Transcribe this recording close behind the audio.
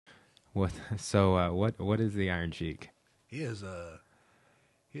What? So what is the Iron Sheik? He is a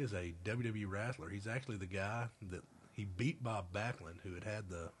WWE wrestler. He's actually the guy that he beat Bob Backlund, who had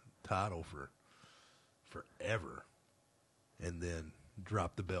the title for forever, and then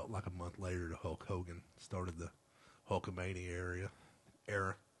dropped the belt like a month later to Hulk Hogan. Started the Hulkamania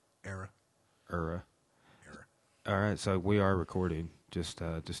era. Era. All right, so we are recording just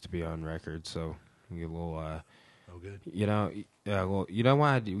to be on record. So we get a little. Oh, good. Well, you know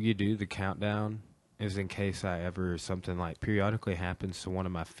why you do the countdown is in case something like periodically happens to one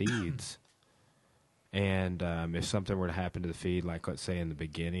of my feeds. And if something were to happen to the feed, like let's say in the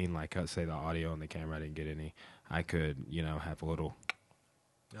beginning, like let's say the audio and the camera I didn't get any, I could, have a little,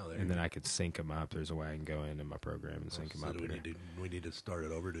 and then I could sync them up. There's a way I can go into my program and sync them up. We need to start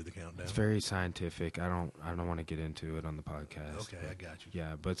it over, do the countdown. It's very scientific. I don't want to get into it on the podcast. Okay, I got you.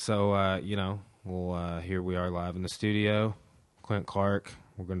 Yeah, but so we'll here we are live in the studio. Clint Clark.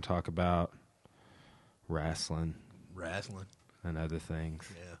 We're going to talk about wrestling and other things.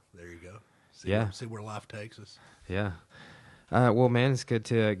 Yeah, there you go. See where life takes us. Yeah. Well, man, it's good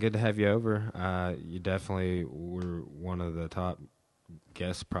to have you over. You definitely were one of the top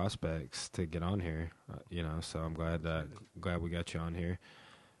guest prospects to get on here. So I'm glad we got you on here.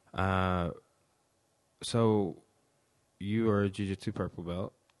 So you are a jiu-jitsu purple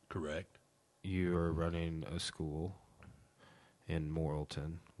belt. Correct. You are running a school in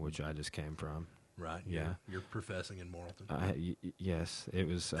Morrilton, which I just came from. Right. Yeah. You're professing in Morrilton. Yes. It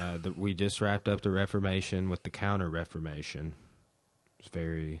was. We just wrapped up the Reformation with the Counter-Reformation. It's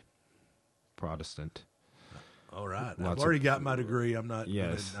very Protestant. All right. I've already got my degree. I'm not.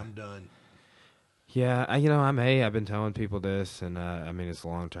 Yes. I'm done. Yeah. I've been telling people this, and it's a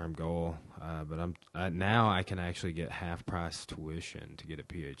long-term goal. But now I can actually get half-price tuition to get a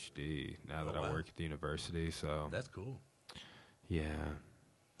PhD now that I work at the university. So that's cool. Yeah.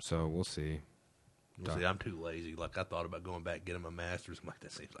 So we'll see. See, I'm too lazy. Like, I thought about going back and getting my master's. I'm like,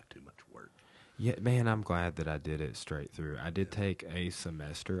 that seems like too much work. Yeah, man, I'm glad that I did it straight through. I did take a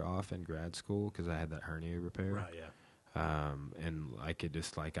semester off in grad school because I had that hernia repair. Right, yeah. And I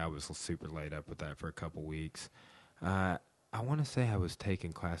was super laid up with that for a couple weeks. I want to say I was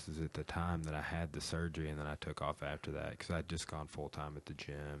taking classes at the time that I had the surgery, and then I took off after that because I'd just gone full-time at the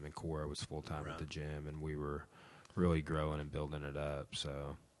gym, and Cora was full-time at the gym, and we were really growing and building it up,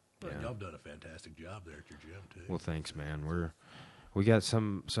 so... But y'all have done a fantastic job there at your gym too. Well, thanks, man. We got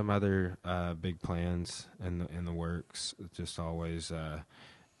some other big plans in the works. Just always,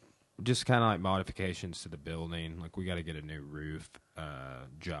 just kind of like modifications to the building. Like we got to get a new roof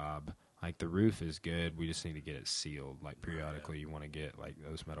job. Like the roof is good. We just need to get it sealed. Like periodically, you want to get like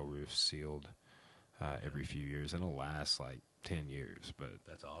those metal roofs sealed every few years. It'll last like 10 years. But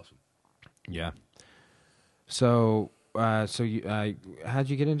that's awesome. Yeah. So how'd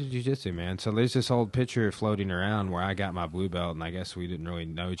you get into jiu-jitsu, man? So there's this old picture floating around where I got my blue belt, and I guess we didn't really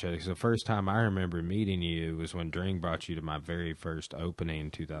know each other. Because the first time I remember meeting you was when Dring brought you to my very first opening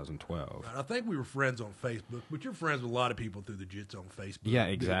in 2012. Right, I think we were friends on Facebook, but you're friends with a lot of people through the jiu-jitsu on Facebook. Yeah,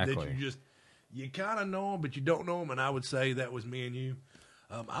 exactly. That you kind of know them, but you don't know them, and I would say that was me and you.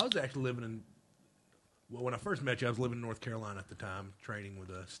 I was actually when I first met you, I was living in North Carolina at the time, training with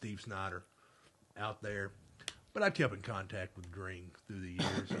Steve Snyder out there. But I kept in contact with Dring through the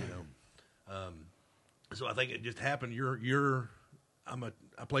years, So I think it just happened.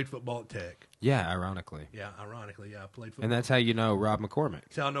 I played football at Tech. Yeah, ironically. Yeah, I played football. And that's how you know Rob McCormick.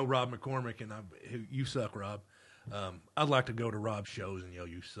 That's how I know Rob McCormick, and you suck, Rob. I'd like to go to Rob's shows and yell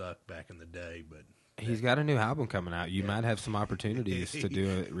 "you suck" back in the day, but he's got a new album coming out. You might have some opportunities to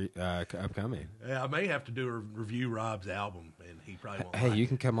do it upcoming. Yeah, I may have to do a review Rob's album, and he probably won't. Hey, you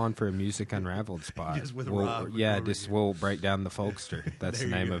can come on for a Music Unraveled spot. Just with Rob. Yeah, we'll break down the Folkster. That's the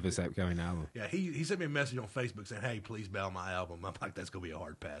name of his upcoming album. Yeah, he sent me a message on Facebook saying, "Hey, please bail my album." I'm like, "That's gonna be a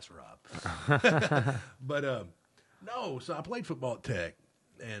hard pass, Rob." But no, so I played football at Tech,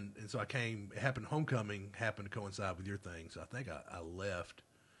 and so I came. It happened. Homecoming happened to coincide with your thing, so I think I left.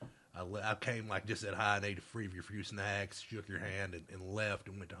 I came like just said hi and ate a few snacks, shook your hand, and left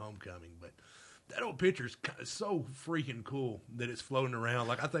and went to homecoming. But that old picture is so freaking cool that it's floating around.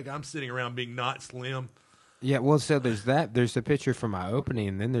 Like I think I'm sitting around being not slim. Yeah, well, so there's that. There's the picture from my opening,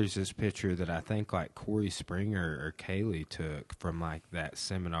 and then there's this picture that I think like Corey Springer or Kaylee took from like that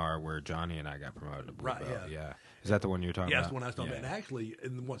seminar where Johnny and I got promoted to blue belt. Yeah. Is that the one you're talking about? Yeah, that's the one I was talking about. And actually,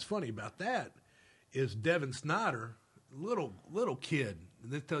 and what's funny about that is Devin Snyder, little kid.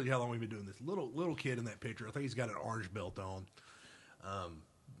 And this tells you how long we've been doing this. Little kid in that picture. I think he's got an orange belt on.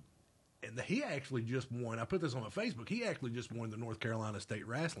 And he actually just won. I put this on my Facebook. He actually just won the North Carolina State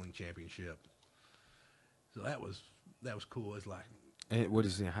Wrestling Championship. So that was cool. It's like And what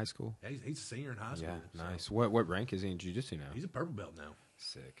is he in high school? Yeah, he's a senior in high school. Yeah, nice. What rank is he in jiu-jitsu now? He's a purple belt now.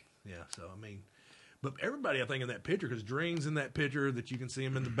 Sick. Yeah, so I mean, but everybody I think in that picture, because Dream's in that picture that you can see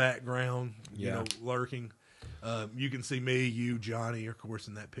him in the background, you know, lurking. You can see me, you, Johnny, of course,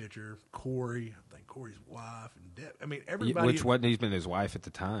 in that picture. Corey, I think Corey's wife, and Deb. I mean, everybody. Which wasn't even his wife at the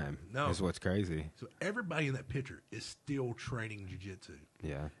time. No, is what's crazy. So everybody in that picture is still training jiu-jitsu.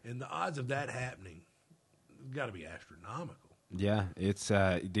 Yeah, and the odds of that happening got to be astronomical. Yeah, it's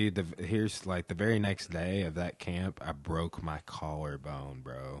dude. Here's like the very next day of that camp, I broke my collarbone,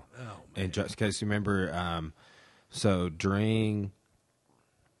 bro. Oh man! And just because you remember, so Dring,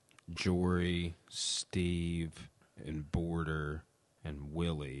 Jory, Steve, and Border, and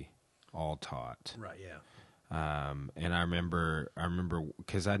Willie all taught. Right. Yeah. And I remember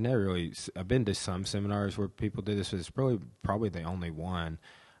because I've been to some seminars where people do this, but it's probably the only one.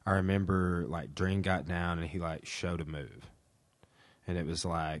 I remember like Dring got down and he like showed a move. And it was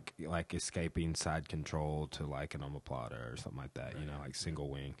like escaping side control to like an omoplata or something like that, you know, like single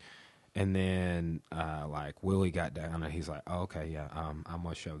wing. And then like Willie got down and he's like, oh, okay, yeah, I'm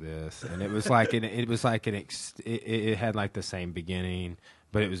gonna show this. And it was like it had like the same beginning,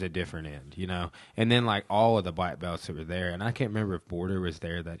 but it was a different end, you know. And then like all of the black belts that were there, and I can't remember if Border was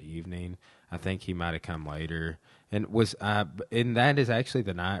there that evening. I think he might have come later. And that is actually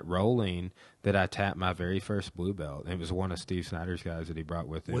the night rolling that I tapped my very first blue belt. It was one of Steve Snyder's guys that he brought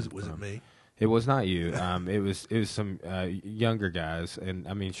with him. Was it me? It was not you. It was some younger guys, and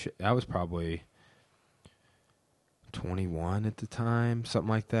I mean, I was probably 21 at the time, something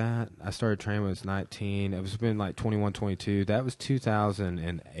like that. I started training when I was 19. It was been like 21, 22. That was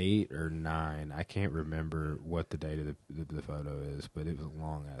 2008 or 9. I can't remember what the date of the photo is, but it was a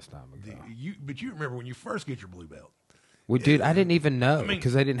long ass time ago. But you remember when you first get your blue belt? Well, dude, I didn't even know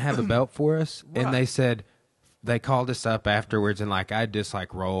because they didn't have a belt for us, Right. and they said. They called us up afterwards, and like I just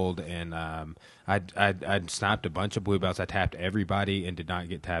like rolled, and I'd sniped a bunch of blue belts. I tapped everybody and did not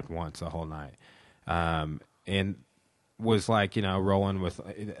get tapped once the whole night, and was like rolling with.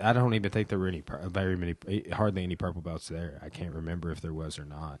 I don't even think there were hardly any purple belts there. I can't remember if there was or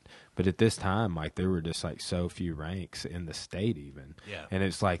not. But at this time, like there were just like so few ranks in the state, even. Yeah. And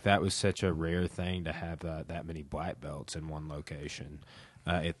it's like that was such a rare thing to have that many black belts in one location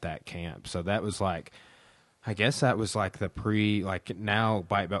at that camp. So that was like. I guess that was like now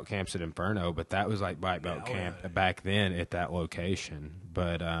black belt camps at Inferno, but that was like black belt camp back then at that location.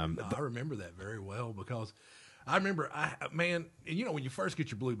 But I remember that very well because I remember and when you first get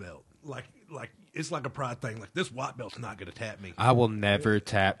your blue belt, like it's like a pride thing. Like this white belt's not going to tap me. I will never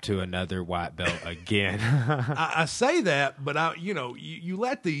tap to another white belt again. I say that, but you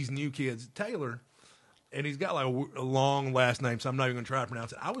let these new kids, Taylor. And he's got like a long last name, so I'm not even going to try to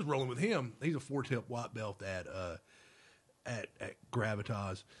pronounce it. I was rolling with him. He's a 4-tip white belt at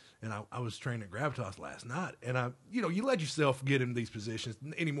Gravitas, and I was training at Gravitas last night. And you let yourself get in these positions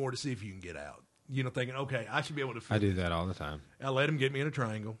anymore to see if you can get out. Thinking, okay, I should be able to. I do that all the time. I let him get me in a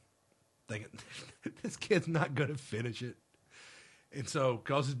triangle, thinking this kid's not going to finish it. And so,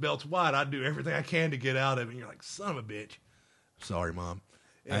 because his belt's white, I do everything I can to get out of it. And you're like, son of a bitch. Sorry, Mom.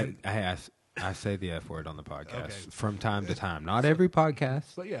 And I say the F word on the podcast Okay. from time to time. Not every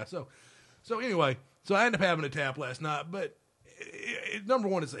podcast. But yeah, so anyway, I ended up having a tap last night. But number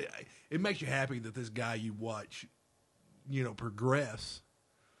one is it makes you happy that this guy you watch, progress.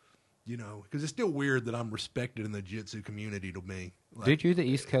 Because it's still weird that I'm respected in the jiu-jitsu community to me. Like, Dude, you're the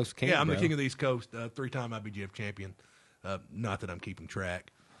East Coast king. yeah, I'm bro. the king of the East Coast, 3-time IBJJF champion. Not that I'm keeping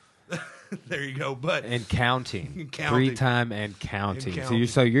track. There you go. But and counting, Counting. 3-time and counting. And counting.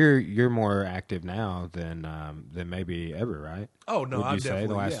 So you're more active now than maybe ever, right? oh no, Would I you say the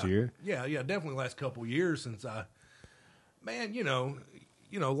definitely last year? Yeah, definitely the last couple of years since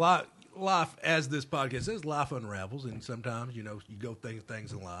life, as this podcast says, life unravels, and sometimes you go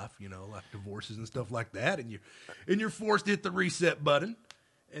things in life, like divorces and stuff like that, and you're forced to hit the reset button.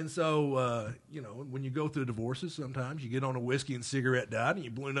 And so, when you go through divorces, sometimes you get on a whiskey and cigarette diet, and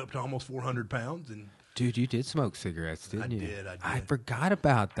you balloon up to almost 400 pounds. And Dude, you did smoke cigarettes, didn't you? I did. I forgot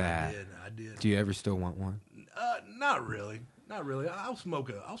about that. I did. Do you ever still want one? Not really. I'll smoke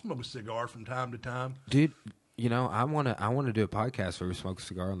a cigar from time to time. Dude, I want to do a podcast where we smoke a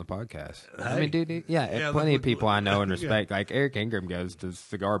cigar on the podcast. I Hey. mean, dude, Yeah, plenty of look, people I know and yeah. respect. Like Eric Ingram goes to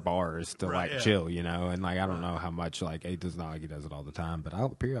cigar bars to Right, like yeah. chill, and like I don't know how much like he does not like he does it all the time, but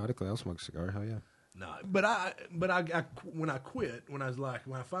I'll smoke a cigar. Hell yeah. No, but I when I quit, when I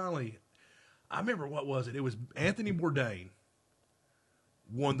finally, I remember what was it? It was Anthony Bourdain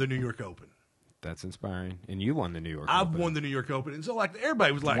won the New York Open. That's inspiring. And you won the New York I've Open. won the New York Open, and so like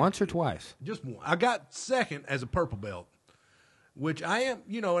everybody was like Once or twice? just one. I got second as a purple belt. which I am,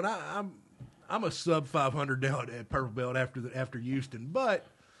 and I'm a sub 500 now at purple belt after Houston, but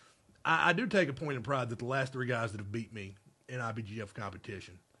I do take a point of pride that the last three guys that have beat me in IBGF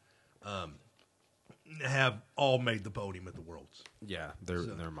competition have all made the podium at the Worlds. Yeah,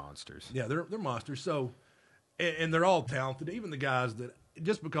 they're monsters. Yeah, they're monsters. So, and they're all talented. Even the guys that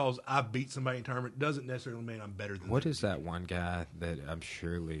just because I beat somebody in tournament doesn't necessarily mean I'm better than them. What is that one guy that I'm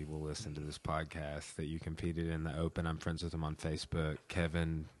surely will listen to this podcast that you competed in the Open? I'm friends with him on Facebook,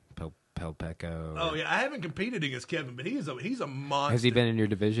 Kevin Pelpecco. Oh yeah, I haven't competed against Kevin, but he's a monster. Has he been in your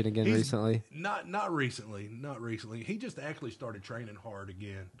division again recently? Not recently. He just actually started training hard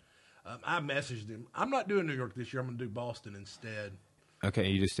again. I messaged him. I'm not doing New York this year. I'm going to do Boston instead. Okay,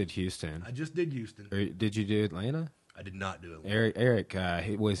 you just did Houston. I just did Houston. Or did you do Atlanta? I did not do it. Eric,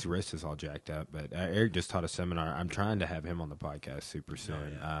 his wrist is all jacked up, but Eric just taught a seminar. I'm trying to have him on the podcast super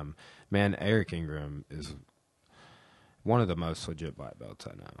soon. Oh, yeah. Man, Eric Ingram is one of the most legit black belts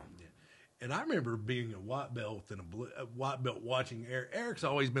I know. Yeah. And I remember being a white belt and a white belt watching Eric. Eric's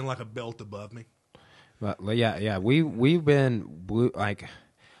always been like a belt above me. But yeah, we've been blue. Like,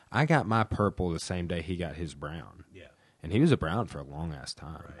 I got my purple the same day he got his brown. Yeah. And he was a brown for a long ass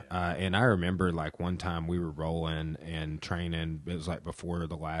time. Right. And I remember like one time we were rolling and training. It was like before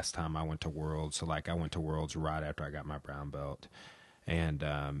the last time I went to Worlds. So like I went to Worlds right after I got my brown belt. And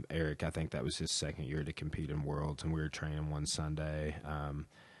Eric, I think that was his second year to compete in Worlds. And we were training one Sunday.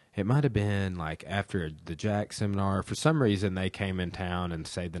 It might have been like after the Jack seminar. For some reason, they came in town and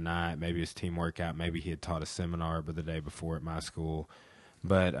stayed the night. Maybe his team workout. Maybe he had taught a seminar but the day before at my school.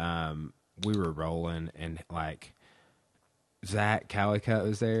 But we were rolling and like Zach Calicut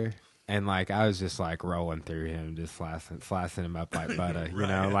was there. And like I was just like rolling through him, just slicing him up like butter, you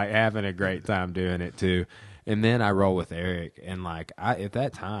know, like having a great time doing it too. And then I roll with Eric, and like at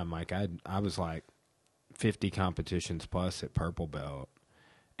that time, like I was like 50 competitions plus at purple belt.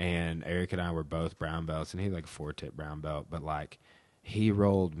 And Eric and I were both brown belts, and he like 4-tip brown belt, but like he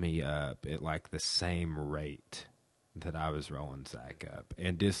rolled me up at like the same rate that I was rolling Zach up,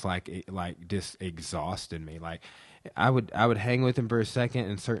 and just just exhausted me. Like I would hang with him for a second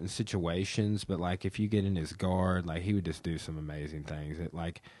in certain situations, but like if you get in his guard, like he would just do some amazing things. It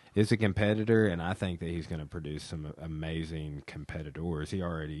like is a competitor, and I think that he's going to produce some amazing competitors. He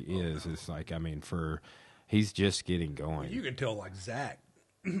already is. It's like he's just getting going. You can tell like Zach.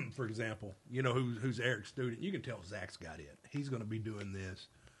 For example, you know who's Eric's student. You can tell Zach's got it. He's going to be doing this.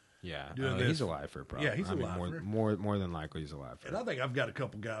 Yeah, he's a lifer, probably. Yeah, he's a lifer. More than likely, he's a lifer. And I think I've got a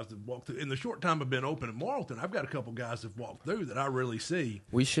couple guys that walked through. In the short time I've been open at Marlton, I've got a couple guys that walked through that I really see.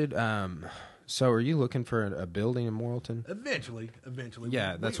 We should. So, are you looking for a building in Morrilton? Eventually.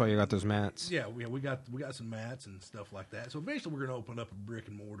 Yeah, that's why you got those mats. Yeah, we got some mats and stuff like that. So eventually, we're going to open up a brick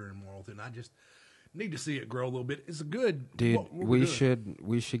and mortar in Marlton. I just need to see it grow a little bit. It's a good dude. We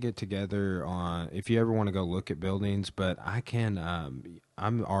should get together on if you ever want to go look at buildings. But I can.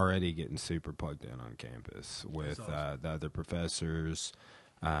 I'm already getting super plugged in on campus with awesome. The other professors,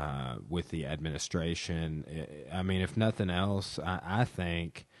 with the administration. I mean, if nothing else, I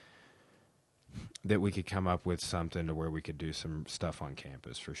think that we could come up with something to where we could do some stuff on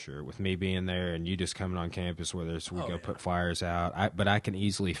campus for sure. With me being there and you just coming on campus, whether it's we put flyers out, but I can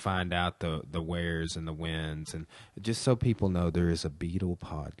easily find out the wheres and the wins, and just so people know there is a Beetle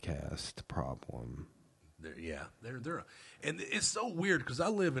podcast problem. And it's so weird because I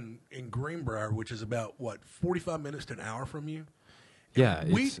live in Greenbrier, which is about 45 minutes to an hour from you. Yeah,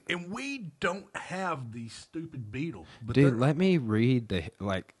 we don't have these stupid beetles. But dude, let me read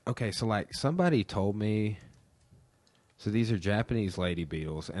so somebody told me. So these are Japanese lady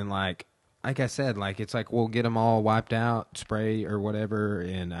beetles, and like I said, like it's like we'll get them all wiped out, spray or whatever,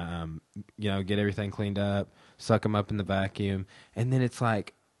 and get everything cleaned up, suck them up in the vacuum, and then it's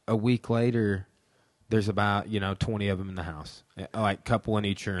like a week later. There's about 20 of them in the house, like couple in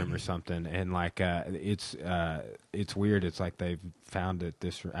each room or something, and like it's weird. It's like they've found that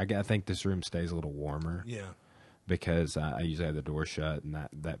I think this room stays a little warmer. Yeah, because I usually have the door shut and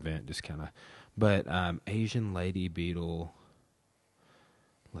that vent just kind of. But Asian lady beetle,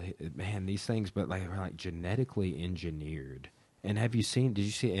 man, these things, but like are like genetically engineered. And did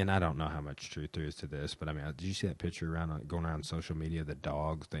you see, and I don't know how much truth there is to this, but I mean, did you see that picture going around social media? The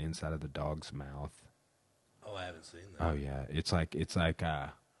inside of the dog's mouth. Oh, I haven't seen that. Oh yeah, it's like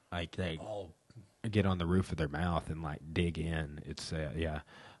they get on the roof of their mouth and like dig in. It's yeah.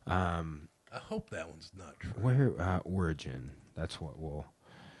 I hope that one's not true. Where origin? That's what will.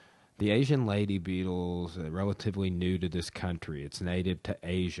 The Asian lady beetles are relatively new to this country. It's native to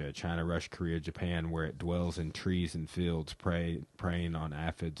Asia, China, Russia, Korea, Japan, where it dwells in trees and fields, preying on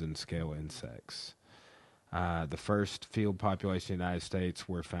aphids and scale insects. The first field population in the United States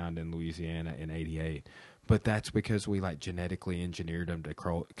were found in Louisiana in '88. But that's because we like genetically engineered them to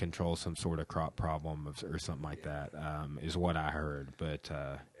control some sort of crop problem or something like that. Is what I heard. But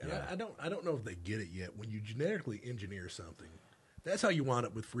yeah, I don't know if they get it yet. When you genetically engineer something, that's how you wind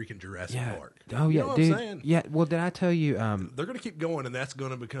up with freaking Jurassic Park. Oh you yeah, know what dude. I'm saying? Yeah. Well, did I tell you? They're going to keep going, and that's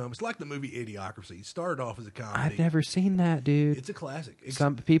going to become. It's like the movie Idiocracy. It started off as a comedy. I've never seen that, dude. It's a classic.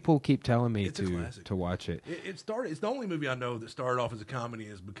 Some people keep telling me it's a classic. to watch it. It started. It's the only movie I know that started off as a comedy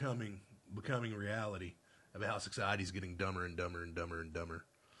and is becoming reality. About how society's getting dumber and dumber and dumber and dumber.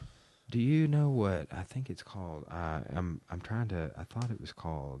 Do you know what I think it's called? I'm trying to. I thought it was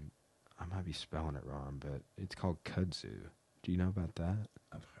called. I might be spelling it wrong, but it's called Kudzu. Do you know about that?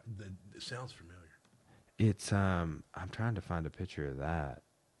 It sounds familiar. It's I'm trying to find a picture of that.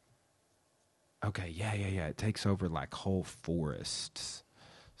 Okay, yeah. It takes over like whole forests.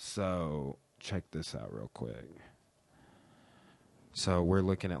 So check this out real quick. So we're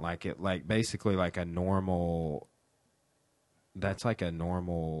looking at like basically like a normal. That's like a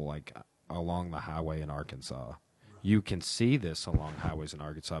normal like along the highway in Arkansas. You can see this along highways in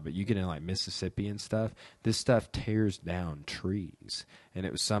Arkansas, but you get in like Mississippi and stuff. This stuff tears down trees, and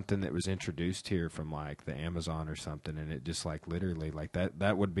it was something that was introduced here from like the Amazon or something, and it just like literally like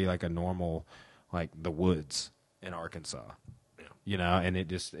that would be like a normal like the woods in Arkansas. You know, and it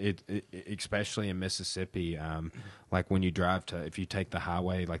just it especially in Mississippi, like when you drive if you take the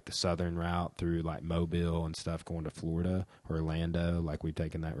highway, like the southern route through like Mobile and stuff going to Florida or Orlando, like we've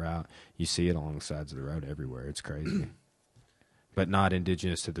taken that route, you see it along the sides of the road everywhere. It's crazy. But not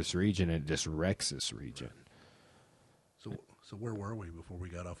indigenous to this region, it just wrecks this region. So where were we before we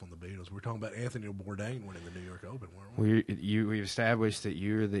got off on the Beatles? We were talking about Anthony Bourdain winning the New York Open, weren't we? We established that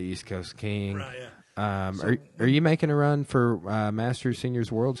you're the East Coast King. Right, yeah. Are you making a run for Masters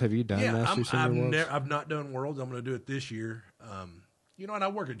Seniors Worlds? Have you done Masters Seniors Worlds? I've not done Worlds. I'm going to do it this year. You know, and I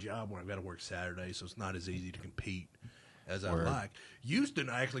work a job where I've got to work Saturday, so it's not as easy to compete as I like. Houston,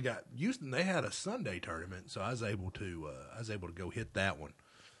 They had a Sunday tournament, so I was able to go hit that one.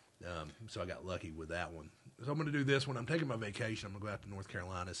 So I got lucky with that one. So I'm going to do this one. I'm taking my vacation. I'm going to go out to North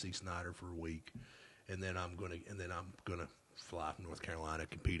Carolina, see Snyder for a week, and then I'm going to fly from North Carolina,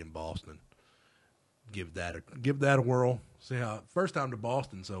 compete in Boston. Give that a whirl. See how first time to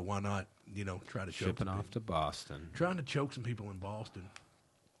Boston, so why not? You know, try to shipping off to Boston, trying to choke some people in Boston,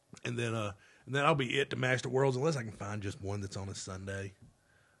 and then I'll be to Master Worlds unless I can find just one that's on a Sunday.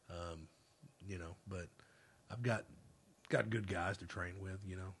 You know, but I've got good guys to train with.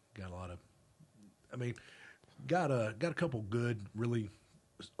 You know, got a couple good, really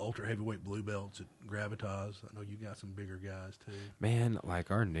ultra heavyweight blue belts at Gravitas. I know you got some bigger guys too. Man, like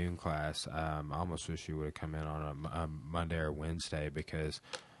our noon class, I almost wish you would have come in on a Monday or Wednesday because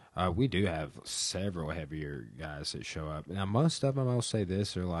we do have several heavier guys that show up. Now, most of them, I'll say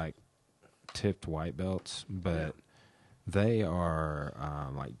this, are like tipped white belts, but they are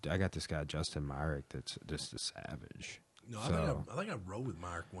like I got this guy Justin Myrick that's just a savage. No, I think I rode with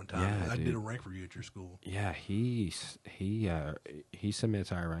Myrick one time. Yeah, I did a rank review at your school. Yeah, he submits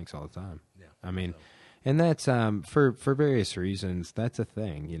higher ranks all the time. Yeah, I mean, and that's for various reasons. That's a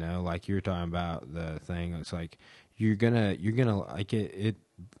thing, you know. Like you're talking about the thing. It's like you're gonna like it.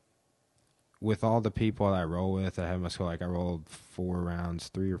 With all the people that I roll with, I have my school. Like I rolled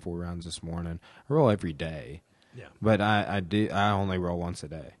 3 or 4 rounds this morning. I roll every day. Yeah, but I only roll once a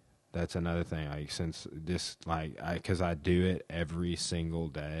day. That's another thing. Like since this, because I do it every single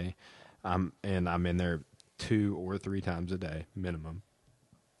day, I'm in there 2 or 3 times a day minimum,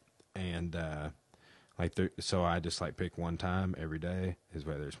 and so I just like pick one time every day, is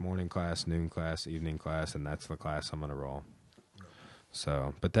whether it's morning class, noon class, evening class, and that's the class I'm gonna roll.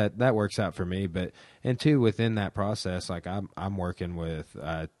 So, but that works out for me. But and too within that process, like I'm working with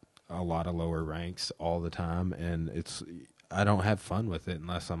a lot of lower ranks all the time, and I don't have fun with it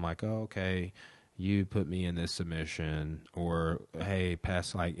unless I'm like, oh, okay, you put me in this submission, or hey,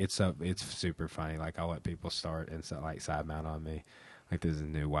 pass. Like it's super funny. Like I'll let people start and like side mount on me. Like this is a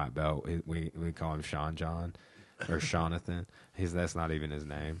new white belt. We call him Sean John or Jonathan. That's not even his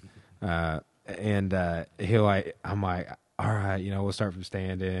name. And I'm like, all right, you know, we'll start from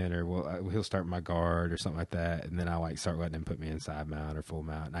stand-in, or he'll start my guard or something like that, and then I like start letting him put me in side mount or full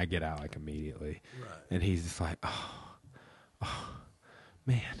mount, and I get out like immediately, right. And he's just like, oh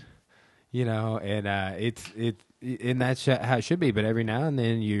man, you know, and and that's how it should be. But every now and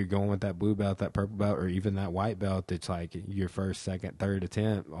then you're going with that blue belt, that purple belt, or even that white belt. That's like your first, second, third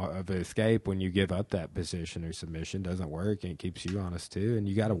attempt of escape. When you give up that position or submission, doesn't work, and it keeps you honest too. And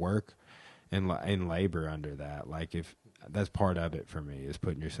you got to work and labor under that. Like if that's part of it for me is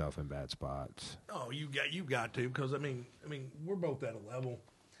putting yourself in bad spots. Oh, you've got to, because I mean, we're both at a level.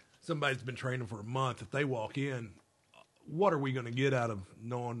 Somebody's been training for a month. If they walk in, what are we going to get out of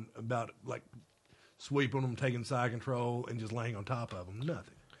knowing about, like, sweeping them, taking side control, and just laying on top of them?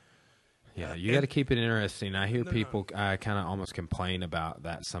 Nothing. Yeah, you got to keep it interesting. I hear people kind of almost complain about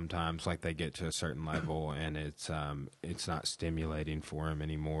that sometimes, like they get to a certain level and it's not stimulating for them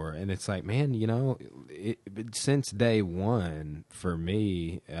anymore. And it's like, man, you know, since day one for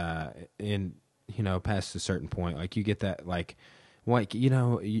me, in you know, past a certain point, like you get that like you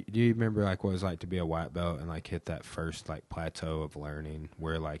know, do you remember like what it was like to be a white belt and like hit that first like plateau of learning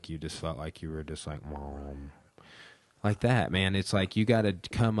where like you just felt like you were just like, Mom. Like that, man. It's like you got to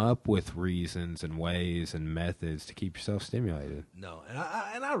come up with reasons and ways and methods to keep yourself stimulated. No,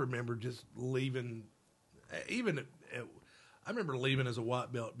 and I remember just leaving, I remember leaving as a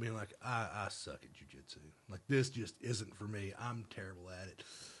white belt being like, I suck at jiu-jitsu. Like, this just isn't for me. I'm terrible at it.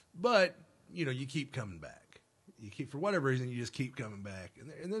 But, you know, you keep coming back. For whatever reason, you just keep coming back.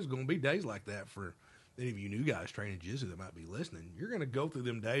 And there's going to be days like that for any of you new guys training jiu-jitsu that might be listening. You're going to go through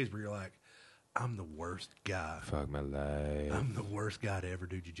them days where you're like, I'm the worst guy. Fuck my life. I'm the worst guy to ever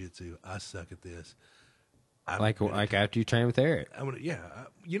do jiu-jitsu. I suck at this. Like after you train with Eric.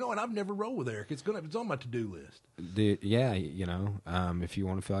 You know, and I've never rolled with Eric. It's on my to-do list. Dude, yeah, you know, if you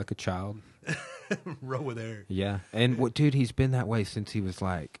want to feel like a child. Roll with Eric. Yeah. And, dude, he's been that way since he was,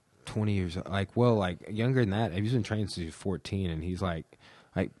 like, 20 years old. Like, well, like, younger than that. He's been training since he was 14, and he's, like,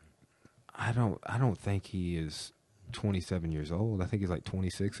 I don't think he is 27 years old. I think he's, like,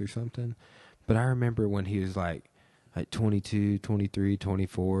 26 or something. But I remember when he was like 22, 23,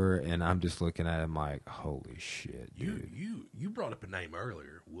 24, and I'm just looking at him like, holy shit, dude. You brought up a name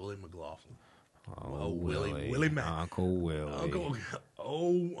earlier, Willie McLaughlin. Oh, Willie Mack. Uncle Willie.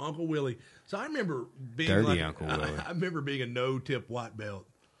 Uncle Willie. So I remember being Dirty Uncle Willie. I remember being a no-tip white belt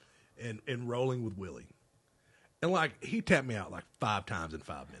and rolling with Willie. And, like, he tapped me out like 5 times in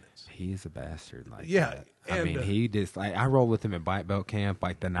 5 minutes. He's a bastard like that. I mean, he just, like, I rolled with him at white belt camp,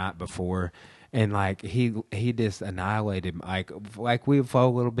 like, the night before, and, like, he just annihilated, like we fought a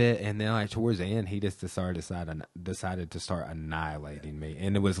little bit, and then, like, towards the end, he just decided to start annihilating me,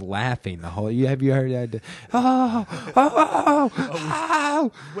 and it was laughing the whole, have you heard that? Oh.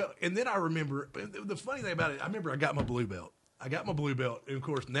 Well, and then I remember, the funny thing about it, I remember I got my blue belt, and, of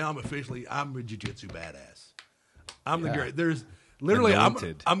course, now I'm a jiu-jitsu badass. I'm the great. There's literally,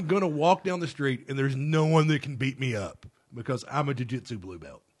 I'm going to walk down the street, and there's no one that can beat me up because I'm a jiu-jitsu blue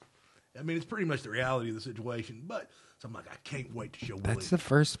belt. I mean, it's pretty much the reality of the situation. But so I'm like, I can't wait to show Willie. That's the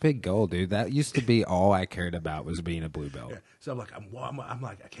first big goal, dude. That used to be all I cared about was being a blue belt. Yeah. So I'm like, I'm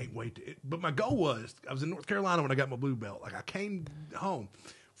like, I can't wait to. But my goal was, I was in North Carolina when I got my blue belt. Like, I came home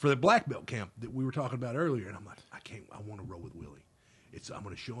for the black belt camp that we were talking about earlier, and I'm like, I want to roll with Willie. I'm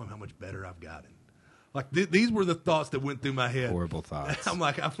going to show him how much better I've gotten. Like, these were the thoughts that went through my head. Horrible thoughts. I'm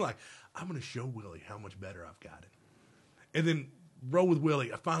like, I'm going to show Willie how much better I've got it. And then roll with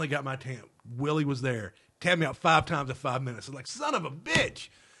Willie. I finally got my tamp. Willie was there. Tapped me out 5 times in 5 minutes. I'm like, son of a bitch.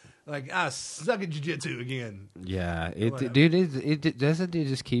 Like, I suck at jiu-jitsu again. Yeah. It doesn't it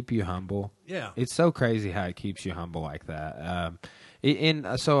just keep you humble? Yeah. It's so crazy how it keeps you humble like that.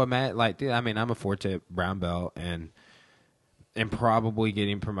 So I'm at, like, dude, I mean, I'm a 4-tip brown belt, and probably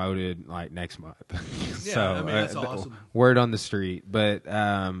getting promoted like next month. Yeah, so, I mean, that's awesome. Word on the street, but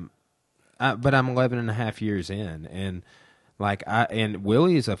I'm 11 and a half years in, and like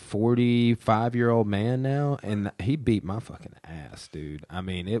Willie is a 45-year-old man now, and he beat my fucking ass, dude. I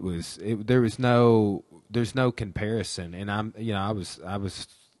mean, there's no comparison, and I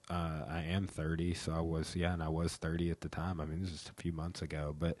am 30, so I was 30 at the time. I mean, this is a few months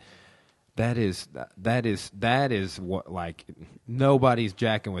ago, but that is what, like, nobody's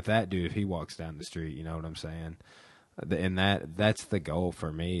jacking with that dude if he walks down the street. You know what I'm saying? And that's the goal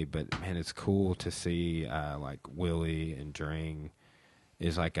for me. But man, it's cool to see like Willie and Dring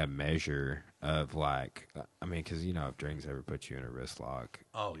is like a measure of, like, I mean, because you know, if Dring's ever put you in a wrist lock,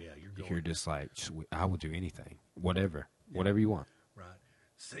 oh yeah, you're just like, I will do anything, whatever you want. Right.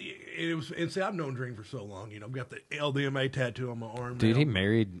 See, I've known Dring for so long. You know, I've got the LDMA tattoo on my arm. Dude, now. he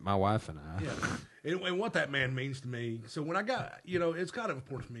married my wife and I. Yeah. And what that man means to me. So when I got, you know, it's kind of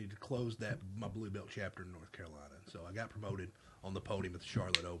important for me to close my blue belt chapter in North Carolina. So I got promoted on the podium at the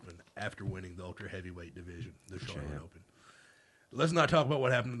Charlotte Open after winning the ultra heavyweight division, the Charlotte Open. Let's not talk about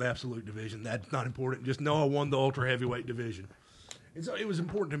what happened in the absolute division. That's not important. Just know I won the ultra heavyweight division. And so it was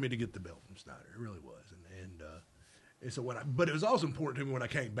important to me to get the belt from Snyder. It really was. And so but it was also important to me when I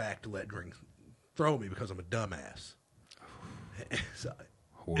came back to let Dring throw me because I'm a dumbass. So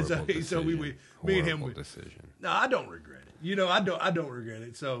Horrible so decision. me and him, Horrible decision. no, I don't regret it. You know, I don't regret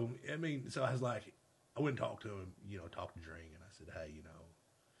it. So I mean, so I was like, I went and talked to him. You know, talked to Dring, and I said, hey, you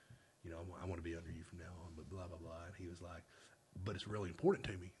know, I want to be under you from now on, but blah blah blah. And he was like, but it's really important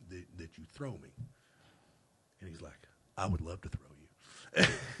to me that you throw me. And he's like, I would love to throw you.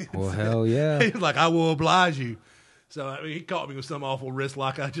 Well, hell yeah. He's like, I will oblige you. So I mean, he caught me with some awful wrist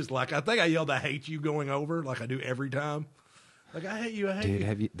lock. I think I yelled, I hate you going over like I do every time. Like, I hate you, I hate you. Dude,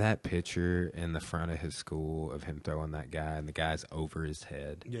 have you that picture in the front of his school of him throwing that guy and the guy's over his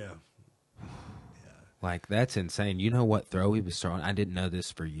head? Yeah. Like, that's insane. You know what throw he was throwing? I didn't know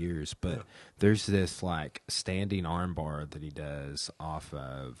this for years, but there's this, like, standing arm bar that he does off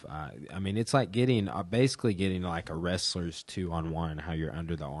of. I mean, it's like basically getting, like, a wrestler's 2-on-1, how you're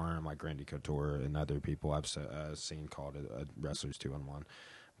under the arm, like Randy Couture and other people I've seen called it a wrestler's 2-on-1.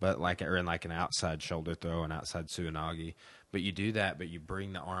 But, like, or in, like, an outside shoulder throw, an outside suinagi. But you do that, but you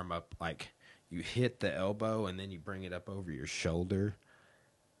bring the arm up, like, you hit the elbow, and then you bring it up over your shoulder.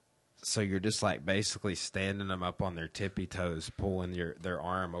 So you're just like basically standing them up on their tippy toes, pulling their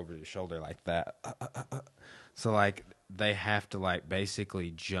arm over your shoulder like that. So like they have to like basically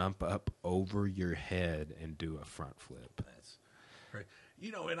jump up over your head and do a front flip. That's right.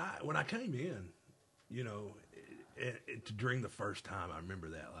 You know, and when I came in, you know, during the first time, I remember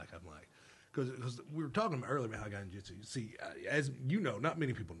that. Like I'm like, because we were talking earlier about how I got in jiu-jitsu. See, as you know, not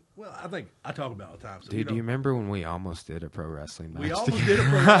many people. Well, I think I talk about it all the time. So, dude, do you remember when we almost did a pro wrestling match? We almost did a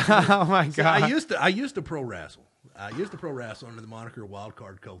pro wrestling. Oh my god! See, I used to pro wrestle. I used to pro wrestle under the moniker Wild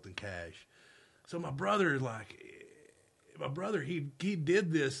Card Colton Cash. So my brother, he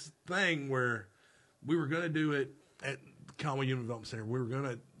did this thing where we were going to do it at Conway Human Development Center. We were going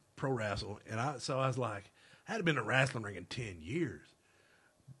to pro wrestle, and I was like, I hadn't been in a wrestling ring in 10 years.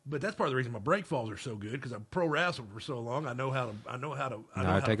 But that's part of the reason my break falls are so good because I pro wrestled for so long. I know how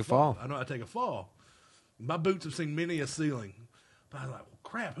to take a fall. I know how to take a fall. My boots have seen many a ceiling. But I was like, well,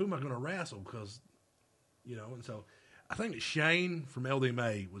 crap, who am I going to wrestle? Because, you know, and so I think that Shane from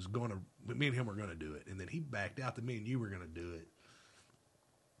LDMA was going to, me and him were going to do it. And then he backed out that me and you were going to do it.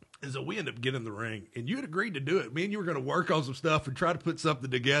 And so we ended up getting in the ring. And you had agreed to do it. Me and you were going to work on some stuff and try to put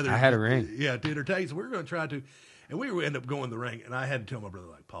something together. I had a ring. Yeah, to entertain. So we were going to try to. And we would end up going in the ring, and I had to tell my brother,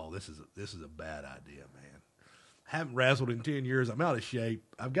 like, Paul, this is a bad idea, man. I haven't wrestled in 10 years. I'm out of shape.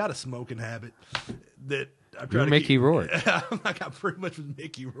 I've got a smoking habit that I'm trying to Mickey Rourke. I pretty much was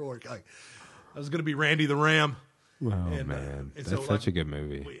Mickey Rourke. Like, I was going to be Randy the Ram. Oh, man. That's so, such a good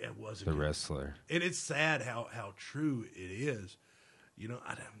movie. It was The Wrestler. And it's sad how true it is. You know,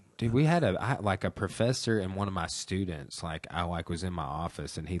 dude, we had a professor and one of my students, I was in my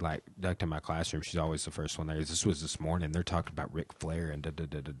office and he like ducked in my classroom. She's always the first one there. This was this morning. They're talking about Ric Flair and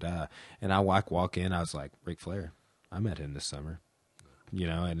da-da-da-da-da. And I walk in, I was like, Ric Flair, I met him this summer. You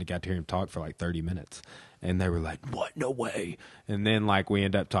know, and I got to hear him talk for like 30 minutes. And they were like, what? No way. And then like we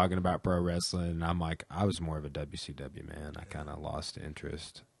end up talking about pro wrestling and I'm like, I was more of a WCW man. I kind of lost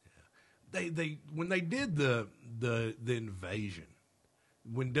interest. They when they did the invasion,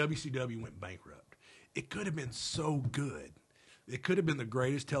 when WCW went bankrupt, it could have been so good. It could have been the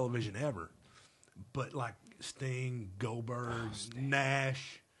greatest television ever. But like Sting, Goldberg,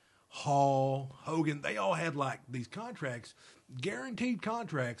 Nash, Hall, Hogan, they all had like these contracts, guaranteed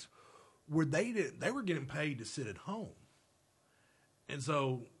contracts, where they were getting paid to sit at home. And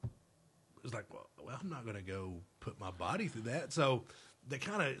so it was like, well, I'm not going to go put my body through that. So they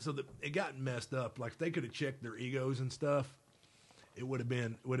it got messed up. Like if they could have checked their egos and stuff, it would have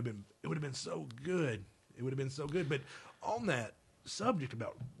been so good. It would have been so good. But on that subject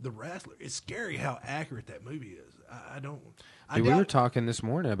about the wrestler, it's scary how accurate that movie is. We were talking this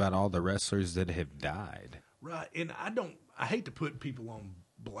morning about all the wrestlers that have died. Right, and I hate to put people on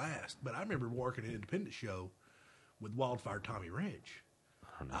blast, but I remember working an independent show with Wildfire Tommy Wrench.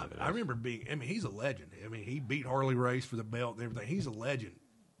 I remember he's a legend. I mean, he beat Harley Race for the belt and everything. He's a legend.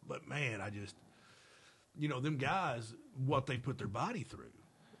 But man, them guys, what they put their body through.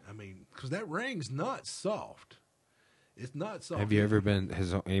 I mean, because that ring's not soft. It's not soft. Have you ever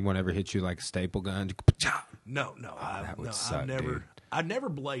has anyone ever hit you like a staple gun? No. That would suck, dude. I never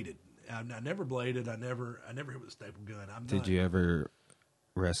bladed. I never bladed. I never hit with a staple gun. Did you ever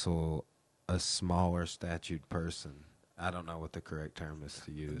wrestle a smaller statued person? I don't know what the correct term is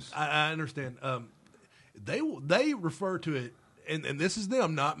to use. I understand. They refer to it, and this is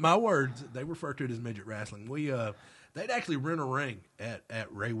them, not my words. They refer to it as midget wrestling. They'd actually rent a ring at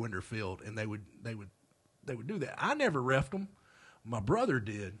Ray Winder Field, and they would do that. I never reffed them. My brother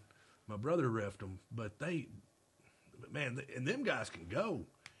did. My brother reffed them, but and them guys can go,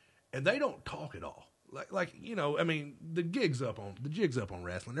 and they don't talk at all. like I mean, the jig's up on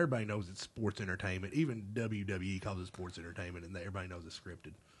wrestling. Everybody knows it's sports entertainment. Even WWE calls it sports entertainment, and everybody knows it's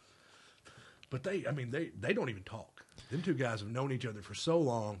scripted. But they don't even talk. Them two guys have known each other for so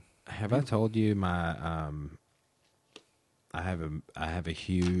long. Have I told you my I have a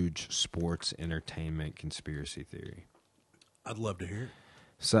huge sports entertainment conspiracy theory. I'd love to hear it.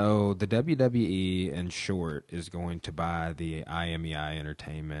 So the WWE, in short, is going to buy the IMEI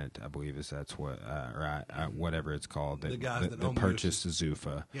Entertainment. I believe that's what, or whatever it's called. The guys that own purchased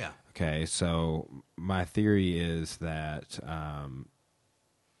Zuffa. Yeah. Okay. So my theory is that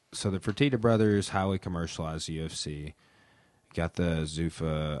so the Fertitta brothers highly commercialized UFC, got the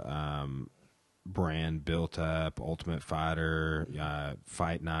Zuffa brand built up, Ultimate Fighter,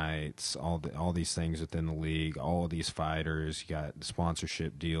 fight nights, all these things within the league, all of these fighters. You got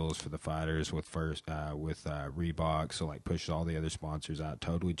sponsorship deals for the fighters with Reebok, so like pushes all the other sponsors out,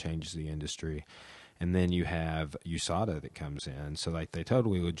 totally changes the industry. And then you have USADA that comes in, so like they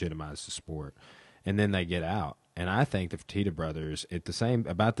totally legitimize the sport. And then they get out. And I think the Fertitta brothers,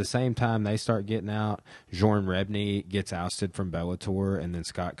 about the same time they start getting out, Bjorn Rebney gets ousted from Bellator, and then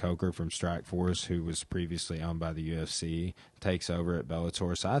Scott Coker from Strikeforce, who was previously owned by the UFC, takes over at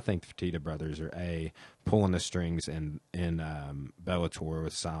Bellator. So I think the Fertitta brothers are pulling the strings in Bellator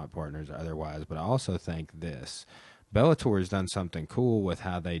with silent partners or otherwise. But I also think this. Bellator has done something cool with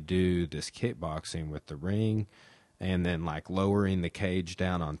how they do this kickboxing with the ring and then like lowering the cage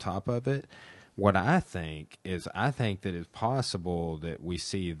down on top of it. What I think that it's possible that we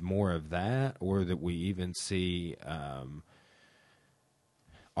see more of that, or that we even see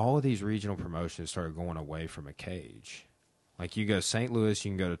all of these regional promotions start going away from a cage. Like you go to St. Louis,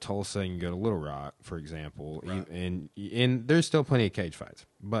 you can go to Tulsa, you can go to Little Rock, for example, right. and there's still plenty of cage fights.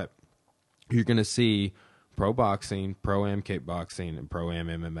 But you're going to see pro boxing, pro-am kickboxing, and pro-am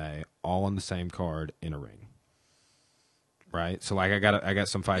MMA all on the same card in a ring. Right, so like I got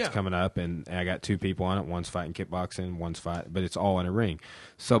some fights coming up, and I got two people on it. One's fighting kickboxing, but it's all in a ring.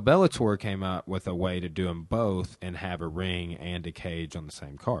 So Bellator came up with a way to do them both and have a ring and a cage on the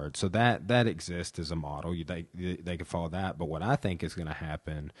same card. So that exists as a model. They could follow that. But what I think is going to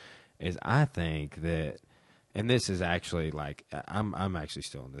happen is I think that, and this is actually like I'm actually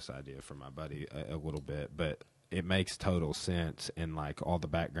stealing this idea from my buddy a little bit, but it makes total sense, and like all the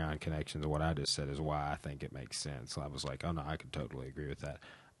background connections of what I just said is why I think it makes sense. So I was like, oh no, I could totally agree with that.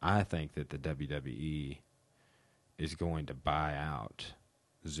 I think that the WWE is going to buy out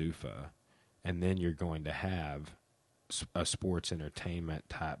Zuffa, and then you're going to have a sports entertainment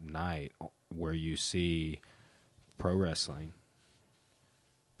type night where you see pro wrestling,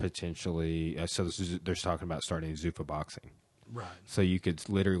 potentially. So they're talking about starting Zuffa boxing. Right. So you could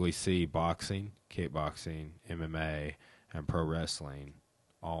literally see boxing, kickboxing, MMA, and pro wrestling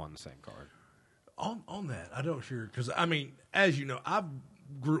all on the same card. On that, I don't sure, because I mean, as you know, I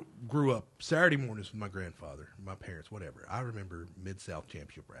grew up Saturday mornings with my grandfather, my parents, whatever. I remember Mid-South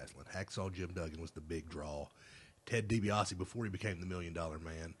Championship Wrestling. Hacksaw Jim Duggan was the big draw. Ted DiBiase before he became the $1 Million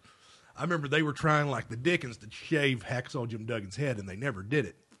Man. I remember they were trying like the Dickens to shave Hacksaw Jim Duggan's head, and they never did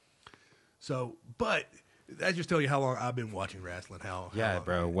it. So, but that just tell you how long I've been watching wrestling.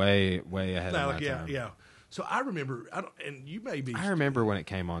 Bro, way ahead of my time. Yeah. So I remember, and you may be. I remember when it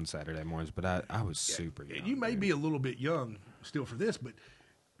came on Saturday mornings, but I was super young. And you may be a little bit young still for this,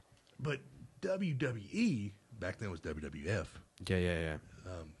 but WWE back then was WWF. Yeah.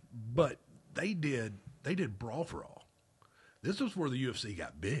 But they did Brawl for All. This was where the UFC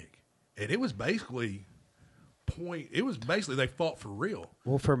got big, and it was basically. They fought for real.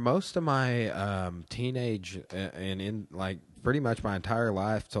 Well, for most of my teenage and in like pretty much my entire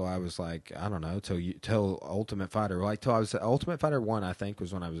life till I was like, I don't know, till Ultimate Fighter, like till I was Ultimate Fighter 1, I think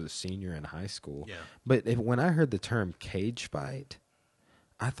was when I was a senior in high school. Yeah. But when I heard the term cage fight,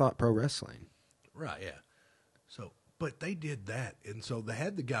 I thought pro wrestling. Right. Yeah. So, but they did that, and so they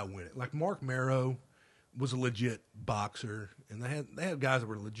had the guy win it. Like Mark Marrow was a legit boxer, and they had guys that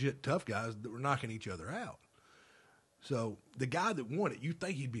were legit tough guys that were knocking each other out. So the guy that won it, you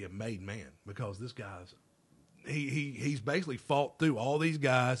think he'd be a made man, because this guy's he's basically fought through all these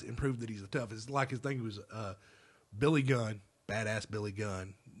guys and proved that he's the toughest. It's like his thing was Billy Gunn, badass Billy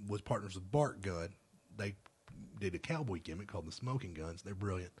Gunn, was partners with Bart Gunn. They did a cowboy gimmick called the Smoking Guns. They're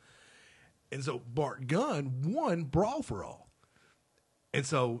brilliant. And so Bart Gunn won Brawl for All. And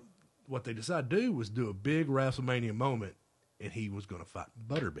so what they decided to do was do a big WrestleMania moment, and he was going to fight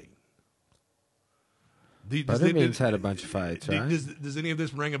Butterbean. Butterbean's had a bunch of fights, right? Does any of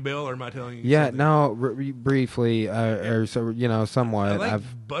this ring a bell, or am I telling you? Yeah, something? no, briefly, or so somewhat. I think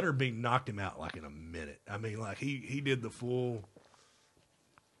Butterbean knocked him out like in a minute. I mean, like he did the full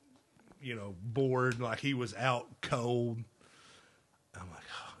bored, like he was out cold. I'm like,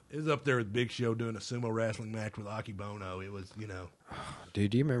 it was up there with Big Show doing a sumo wrestling match with Aki Bono. It was,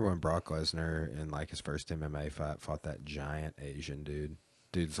 Dude, do you remember when Brock Lesnar in like his first MMA fight fought that giant Asian dude?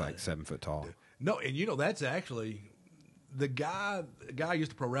 Dude's like 7 foot tall. No, and that's actually the guy I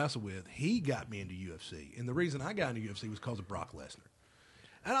used to pro wrestle with. He got me into UFC, and the reason I got into UFC was because of Brock Lesnar.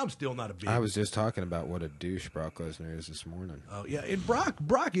 And I'm still not a big. I was just talking about what a douche Brock Lesnar is this morning. Oh yeah, and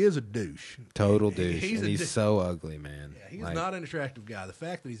Brock is a douche. Total douche. He's so ugly, man. Yeah, he's not an attractive guy. The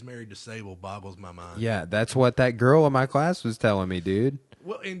fact that he's married to Sable boggles my mind. Yeah, that's what that girl in my class was telling me, dude.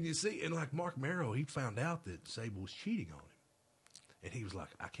 Well, and you see, and like Mark Merrow, he found out that Sable was cheating on him, and he was like,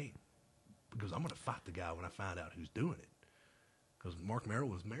 I can't, because I'm going to fight the guy when I find out who's doing it. Because Mark Merrow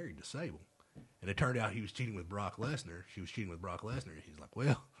was married to Sable. And it turned out he was cheating with Brock Lesnar. She was cheating with Brock Lesnar. And he's like,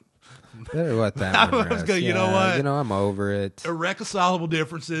 well. Better let that one rest. You know what? I'm over it. Irreconcilable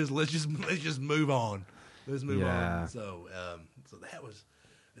differences. Let's just move on. Let's move on. So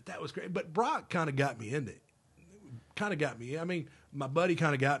that was great. But Brock kind of got me into it. I mean, my buddy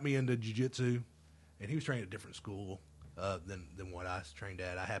kind of got me into jiu-jitsu. And he was trained at a different school than what I was trained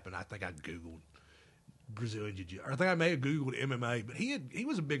at. I think I Googled Brazilian Jiu-Jitsu. I think I may have Googled MMA, but he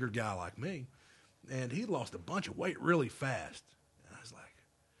was a bigger guy like me, and he lost a bunch of weight really fast. And I was like,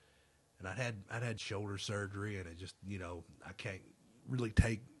 and I'd had shoulder surgery, and it just, I can't really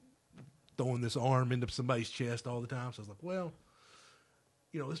take throwing this arm into somebody's chest all the time. So I was like, well,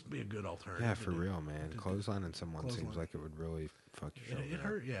 this would be a good alternative. Yeah, for real, man. Clotheslining someone seems like it would really fuck your shoulder. It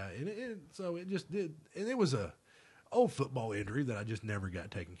hurt, yeah. And so it just did. And it was a old football injury that I just never got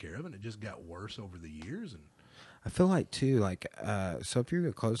taken care of, and it just got worse over the years. And I feel like too, so if you're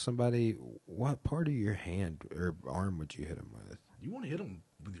gonna close somebody, what part of your hand or arm would you hit them with? You want to hit them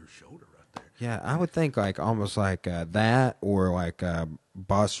with your shoulder right there. Yeah, I would think almost like that, or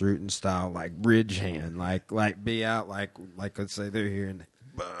Boss Rutan style, like bridge hand, like be out like let's say they're here and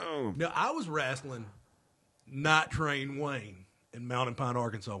boom. Now I was wrestling Night Train Wayne in Mountain Pine,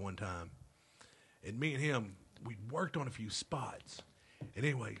 Arkansas one time, and me and him, we worked on a few spots. And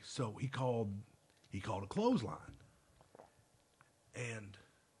anyway, so he called a clothesline. And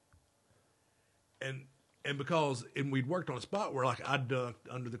because we'd worked on a spot where I ducked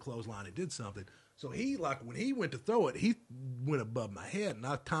under the clothesline and did something. So he when he went to throw it, he went above my head, and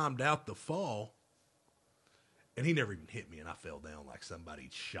I timed out the fall. And he never even hit me, and I fell down like somebody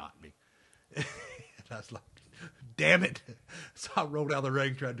shot me. And I was like, damn it. So I rolled out of the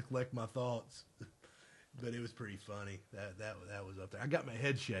ring, tried to collect my thoughts. But it was pretty funny. That was up there. I got my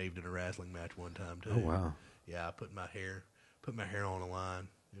head shaved in a wrestling match one time too. Oh wow! Yeah, I put my hair on the line.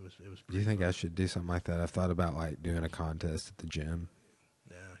 It was. Do you think I should do something like that? I've thought about doing a contest at the gym.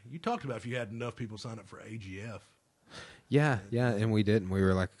 Yeah, you talked about if you had enough people sign up for AGF. Yeah, and we didn't. We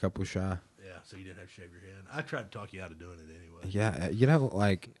were a couple shy. Yeah, so you didn't have to shave your head. I tried to talk you out of doing it anyway. Yeah,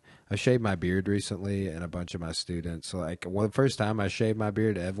 I shaved my beard recently, and a bunch of my students. The first time I shaved my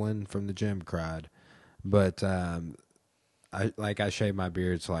beard, Evelyn from the gym cried. But I shaved my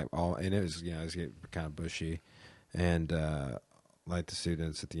beard, so and it was it was getting kind of bushy, and the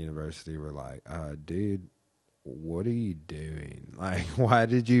students at the university were like, "Dude, what are you doing? Why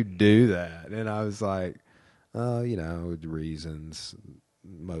did you do that?" And I was like, reasons.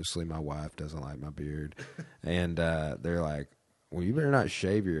 Mostly my wife doesn't like my beard, and they're like, well, you better not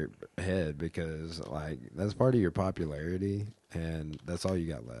shave your head because that's part of your popularity, and that's all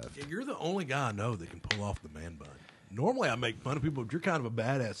you got left. Yeah, you're the only guy I know that can pull off the man bun. Normally I make fun of people, but you're kind of a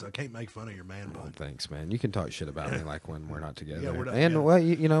badass, so I can't make fun of your man bun. Oh, thanks, man. You can talk shit about me when we're not together. Yeah, we're not and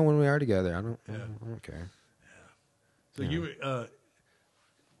together. When we are together, I don't care.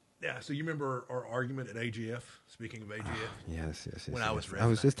 Yeah. So you remember our argument at AGF? Speaking of AGF, yes. When I was I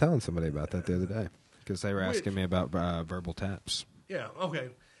was just telling somebody about that the other day because they were asking me about verbal taps. Yeah. Okay.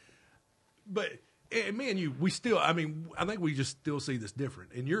 But me and you, we still. I mean, I think we just still see this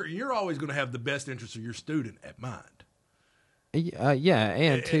different. And you're always going to have the best interest of your student at mind.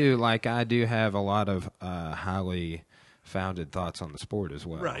 And too, I do have a lot of highly founded thoughts on the sport as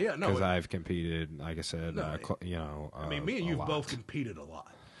well. Right. Yeah. No. Because I've competed, like I said, I mean, me and you have both competed a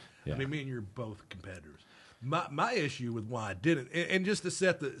lot. Yeah. I mean, me and you're both competitors. My issue with why I didn't, and just to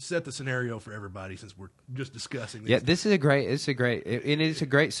set the scenario for everybody, since we're just discussing this. Yeah, it's a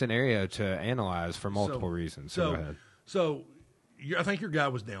great scenario to analyze for multiple reasons. So go ahead. So, I think your guy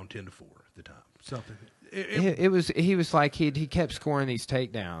was down 10-4 at the time. Something. He was like he kept scoring these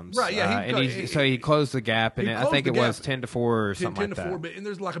takedowns, right? Yeah, he closed the gap, and I think it was 10-4 or something like that. 10-4, but and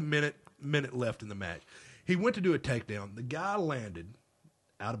there's like a minute left in the match. He went to do a takedown. The guy landed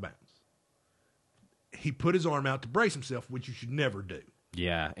out of bounds. He put his arm out to brace himself, which you should never do.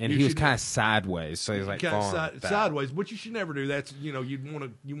 Yeah, and You he was should- kind of sideways, so he's like Kinda falling like that. sideways, which you should never do. That's you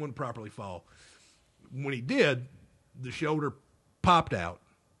want to properly fall. When he did, the shoulder popped out,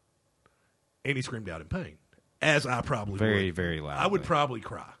 and he screamed out in pain, as I probably Very, would. very loud. I would probably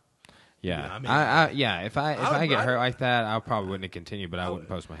cry. Yeah, I mean, if I would- get hurt like that, I probably wouldn't have continued, but I wouldn't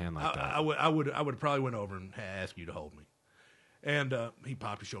post my hand like that. I would probably went over and asked you to hold me, and he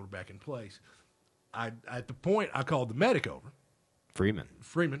popped his shoulder back in place. At the point I called the medic over. Freeman.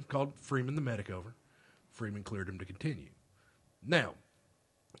 Called Freeman the medic over. Freeman cleared him to continue. Now,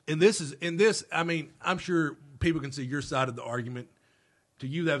 I mean, I'm sure people can see your side of the argument. To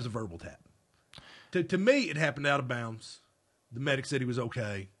you, that was a verbal tap. To me, it happened out of bounds. The medic said he was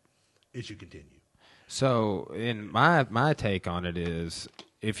okay. It should continue. So, in my take on it is,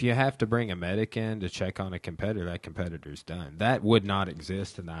 if you have to bring a medic in to check on a competitor, that competitor's done. That would not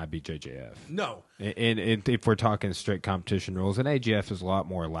exist in the IBJJF. No. And if we're talking strict competition rules, and AGF is a lot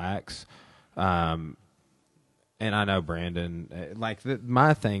more lax. And I know Brandon,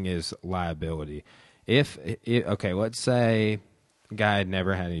 my thing is liability. Okay, let's say a guy had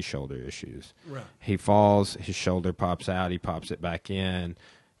never had any shoulder issues. Right. He falls, his shoulder pops out, he pops it back in,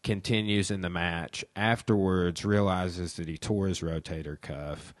 continues in the match, afterwards realizes that he tore his rotator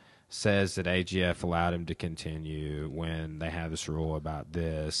cuff, says that AGF allowed him to continue when they have this rule about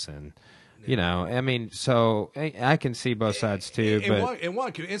this, and I mean, so I can see both sides too.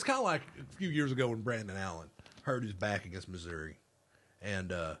 It's kind of like a few years ago when Brandon Allen hurt his back against Missouri,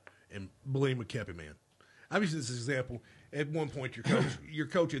 and Belima kept him in. I'm using this as an example. At one point, your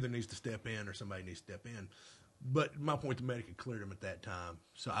coach either needs to step in or somebody needs to step in. But my point, the medic had cleared him at that time,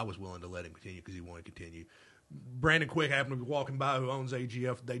 so I was willing to let him continue because he wanted to continue. Brandon Quick happened to be walking by, who owns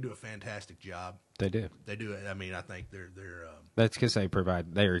AGF. They do a fantastic job. They do. They do it. I mean, I think they're. That's because they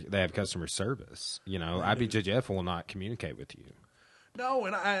have customer service. IBJJF will not communicate with you. No,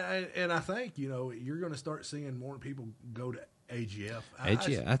 and I think you're going to start seeing more people go to AGF.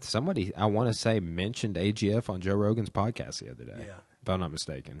 AGF. Somebody I want to say mentioned AGF on Joe Rogan's podcast the other day. Yeah. If I'm not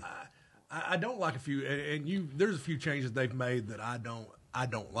mistaken. I don't like a few, and there's a few changes they've made that I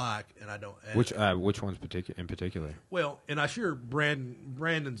don't like, and I don't. Which ones in particular? Well, and I sure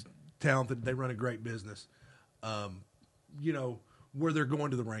Brandon's talented. They run a great business. Where they're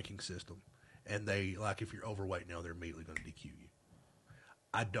going to the ranking system, and they if you're overweight now, they're immediately going to DQ you.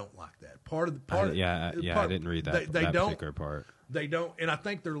 I don't like that. I didn't read that. That particular part. They don't, and I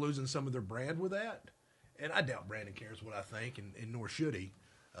think they're losing some of their brand with that. And I doubt Brandon cares what I think, and nor should he.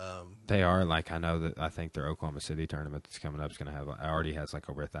 They are I think their Oklahoma City tournament that's coming up is going to have already has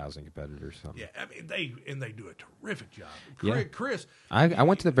over 1,000 competitors. Something. Yeah, I mean they do a terrific job. Yeah. Chris, I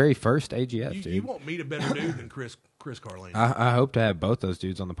went to the very first AGF. You won't meet a better dude than Chris Carlini. I hope to have both those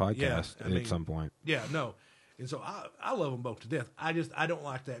dudes on the podcast at some point. Yeah, no, and so I love them both to death. I don't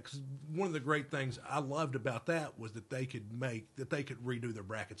like that because one of the great things I loved about that was that they could redo their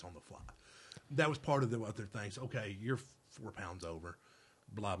brackets on the fly. That was part of what their things. Okay, you're 4 pounds over.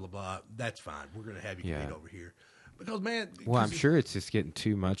 Blah blah blah. That's fine. We're going to have you compete over here, because man. Well, I'm sure it's just getting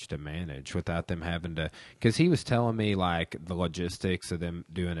too much to manage without them having to. Because he was telling me the logistics of them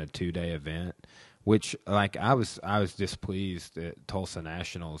doing a 2-day event, which I was displeased at Tulsa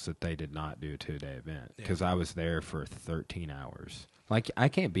Nationals that they did not do a 2-day event because I was there for 13 hours. I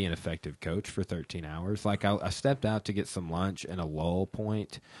can't be an effective coach for 13 hours. I stepped out to get some lunch and a lull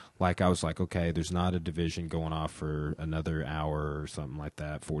point. I was like, okay, there's not a division going off for another hour or something like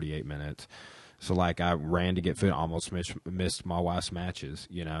that, 48 minutes. So, I ran to get food, almost missed my wife's matches,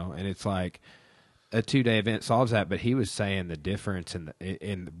 And it's a 2-day event solves that. But he was saying the difference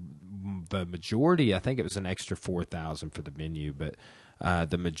in the majority, I think it was an extra $4,000 for the venue, but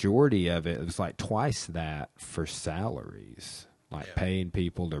the majority of it was twice that for salaries. Paying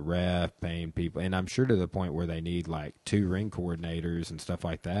people to ref, paying people, and I'm sure to the point where they need 2 ring coordinators and stuff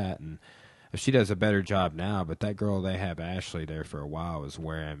like that. And she does a better job now, but that girl they have, Ashley, there for a while was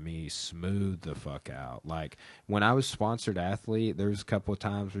wearing me smooth the fuck out. When I was sponsored athlete, there was a couple of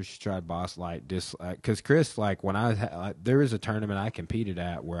times where she tried boss because Chris, when there was a tournament I competed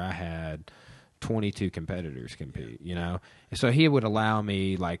at where I had 22 competitors compete, So he would allow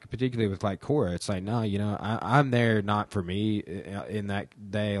me, particularly with Cora, it's no, I'm there not for me in that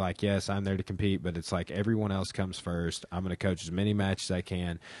day. Yes, I'm there to compete, but it's everyone else comes first. I'm going to coach as many matches as I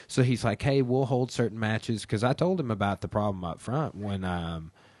can. So he's hey, we'll hold certain matches, because I told him about the problem up front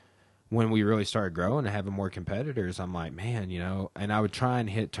when we really started growing and having more competitors. I'm man, and I would try and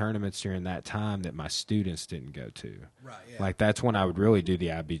hit tournaments during that time that my students didn't go to. Right, yeah. That's when I would really do the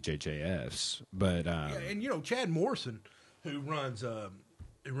IBJJFs. But and Chad Morrison, who runs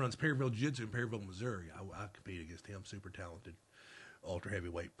Perryville Jiu-Jitsu in Perryville, Missouri, I compete against him. Super talented. ultra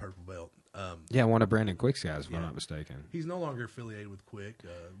heavyweight purple belt. Yeah, one of Brandon Quick's guys, if I'm not mistaken. He's no longer affiliated with Quick,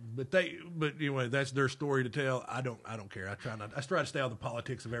 but anyway, that's their story to tell. I don't care. I try to stay out of the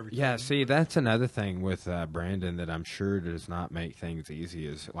politics of everything. Yeah, see, that's another thing with Brandon that I'm sure does not make things easy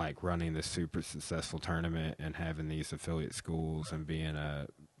is like running this super successful tournament and having these affiliate schools and being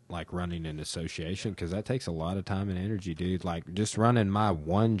like running an association, because that takes a lot of time and energy, dude. Like just running my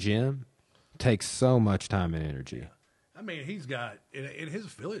one gym takes so much time and energy. Yeah. I mean, he's got, and his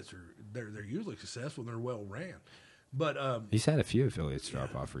affiliates they're usually successful and they're well ran, but he's had a few affiliates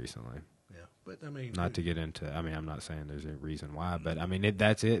drop off recently. Yeah, but I mean, not to get into. I mean, I'm not saying there's a reason why, but I mean,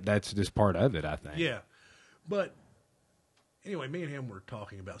 that's it. That's just part of it, I think. Yeah, but anyway, me and him were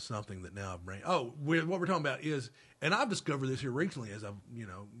talking about something that now I've bring. Oh, what we're talking about is, and I've discovered this here recently as I've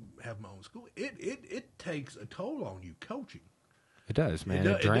have my own school. It takes a toll on you coaching. It does, man.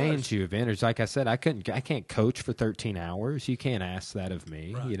 It drains you of energy. Like I said, I can't coach for 13 hours. You can't ask that of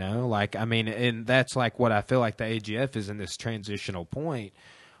me, right. you know? Like, I mean, and that's like what I feel like the AGF is in this transitional point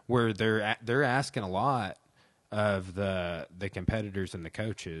where they're asking a lot of the competitors and the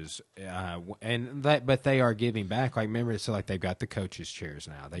coaches, but they are giving back. Like, remember, so like they've got the coaches' chairs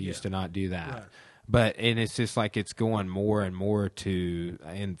now. They used to not do that. Right. But it's just like it's going more and more to,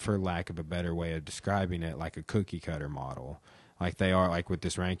 and for lack of a better way of describing it, like a cookie cutter model. Like they are, like with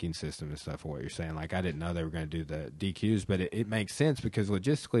this ranking system and stuff, what you're saying. Like I didn't know they were going to do the DQs, but it makes sense because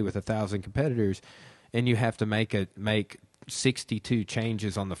logistically with 1,000 competitors and you have to make 62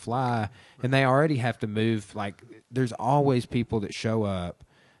 changes on the fly, and they already have to move. Like there's always people that show up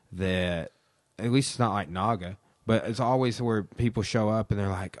that, at least it's not like Naga, but it's always where people show up and they're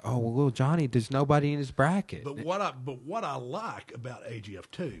like, oh, well, little Johnny, there's nobody in his bracket. But what I like about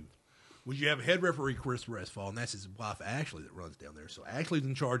AGF2 was you have a head referee, Chris Westfall, and that's his wife, Ashley, that runs down there. So Ashley's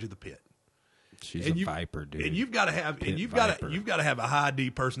in charge of the pit. She's a viper, dude. And you've got to have a high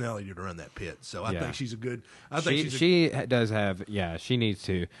D personality to run that pit. So I think she's a good. She does have. Yeah, she needs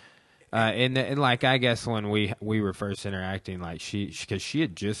to. And like I guess when we were first interacting, like because she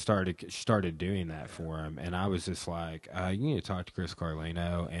had just started doing that for him, and I was just like, you need to talk to Chris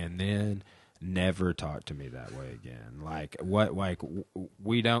Carlino, and then never talk to me that way again. Like what? Like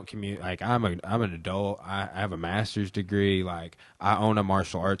we don't communicate. Like I'm an adult. I have a master's degree. Like I own a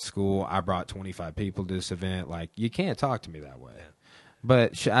martial arts school. I brought 25 people to this event. Like you can't talk to me that way.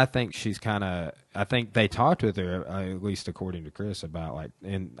 But I think she's kind of. I think they talked with her, at least according to Chris, about like,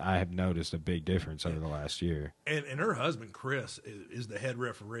 and I have noticed a big difference over the last year. And her husband Chris is the head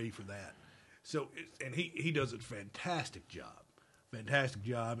referee for that. So and he does a fantastic job. Fantastic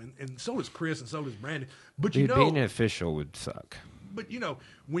job, and so does Chris, and so does Brandon. But dude, being an official would suck. But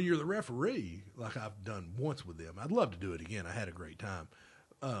when you're the referee, like I've done once with them, I'd love to do it again. I had a great time.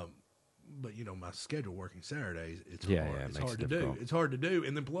 But my schedule working Saturdays, it's hard. It's hard to do. It's hard to do,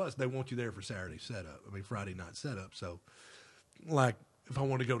 and then plus they want you there for Saturday setup. I mean Friday night setup. So, like if I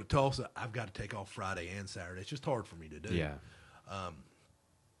want to go to Tulsa, I've got to take off Friday and Saturday. It's just hard for me to do. Yeah.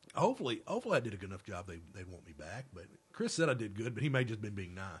 Hopefully I did a good enough job. They'd want me back, but Chris said I did good, but he may just been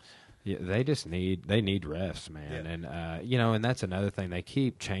being nice. Yeah, they need refs, man, and and that's another thing. They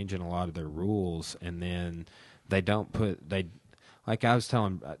keep changing a lot of their rules, and then they don't like I was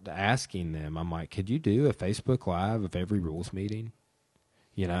asking them, I'm like, could you do a Facebook Live of every rules meeting?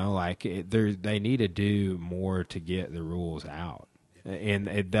 They need to do more to get the rules out. And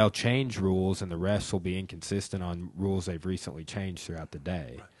they'll change rules, and the refs will be inconsistent on rules they've recently changed throughout the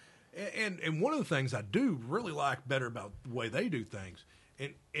day. Right. And one of the things I do really like better about the way they do things,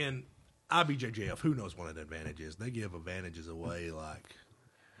 and IBJJF, who knows what an advantage is? They give advantages away like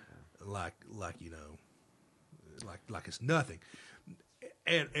it's nothing.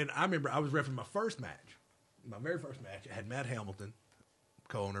 And I remember I was reffing my very first match. I had Matt Hamilton,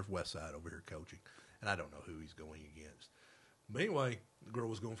 co-owner of Westside, over here coaching, and I don't know who he's going against. But anyway, the girl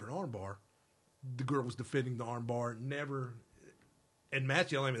was going for an armbar. The girl was defending the armbar, never. And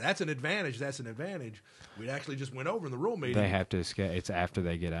Matt's yelling, "That's an advantage! That's an advantage!" We actually just went over in the rule meeting. They have to escape. It's after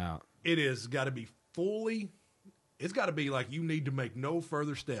they get out. It is got to be fully. It's got to be like you need to make no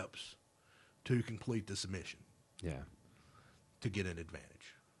further steps to complete the submission. Yeah. To get an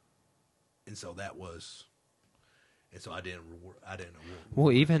advantage, and so that was. And so I didn't award.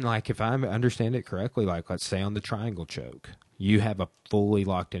 Well, even like if I understand it correctly, like let's say on the triangle choke, you have a fully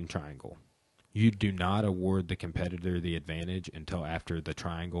locked in triangle. You do not award the competitor the advantage until after the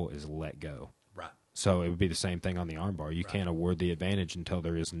triangle is let go. Right. So it would be the same thing on the armbar. You can't award the advantage until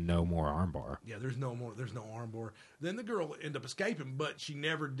there is no more armbar. Yeah, there's no armbar. Then the girl ended up escaping, but she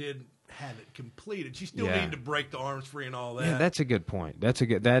never did have it completed. She still needed to break the arms free and all that. Yeah, that's a good point. That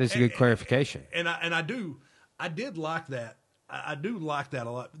is a good clarification. And I did like that. I do like that a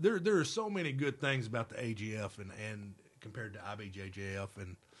lot. There are so many good things about the AGF and compared to IBJJF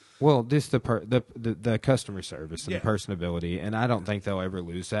and. Well, just the customer service and Yeah. the personability, and I don't think they'll ever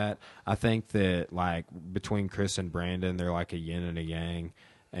lose that. I think that like between Chris and Brandon, they're like a yin and a yang,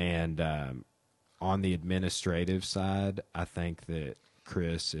 and on the administrative side, I think that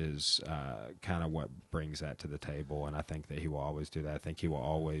Chris is kind of what brings that to the table, and I think that he will always do that. I think he will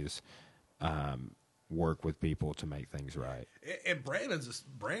always work with people to make things right. And Brandon's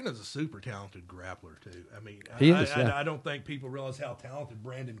a super talented grappler too. I mean, He is, yeah. I don't think people realize how talented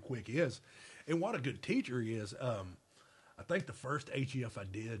Brandon Quick is, and what a good teacher he is. I think the first HEF I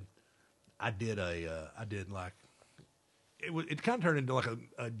did like it kind of turned into like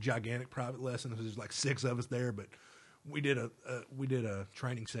a gigantic private lesson. There's like 6 of us there, but we did a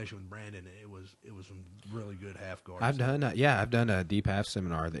training session with Brandon, and it was some really good half guards. I've done a deep half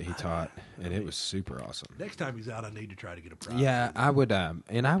seminar that he taught, and it was super awesome. Next time he's out, I need to try to get a private. Yeah, I would,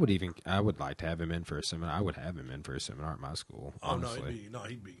 and I would like to have him in for a seminar. I would have him in for a seminar at my school. Honestly.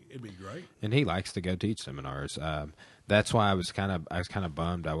 It'd be great. And he likes to go teach seminars. That's why I was kind of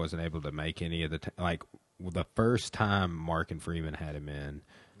bummed I wasn't able to make any of the the first time Mark and Freeman had him in.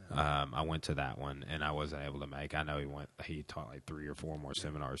 I went to that one, and I wasn't able to make. I know he taught like 3 or 4 more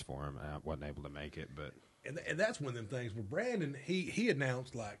seminars for him, and I wasn't able to make it. But and that's one of them things where Brandon he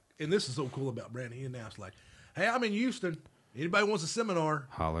announced like, and this is so cool about Brandon. He announced like, "Hey, I'm in Houston. Anybody wants a seminar?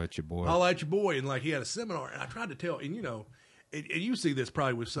 Holler at your boy." Holler at your boy. And like he had a seminar, and I tried to tell, and and you see this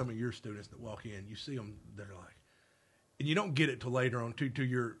probably with some of your students that walk in. You see them, they're like, and you don't get it till later on, to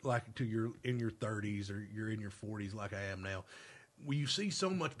your in your 30s or you're in your 40s like I am now. Where you see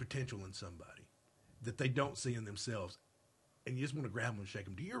so much potential in somebody that they don't see in themselves, and you just want to grab them and shake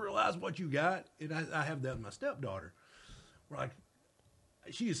them. Do you realize what you got? And I have that with my stepdaughter. Where like,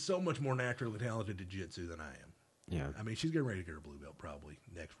 she is so much more naturally talented to jiu-jitsu than I am. Yeah. I mean, she's getting ready to get her blue belt probably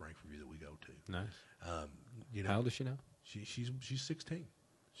next rank review that we go to. Nice. How old is she now? She's 16.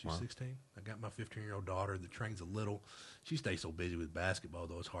 She's Wow. 16. I got my 15-year-old daughter that trains a little. She stays so busy with basketball,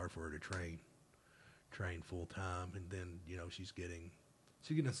 though it's hard for her to train full time. And then she's getting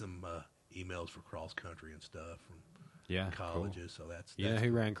some emails for cross country and stuff from colleges. Cool. So that's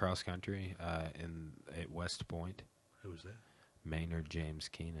who ran cross country at West Point? Who was that? Maynard James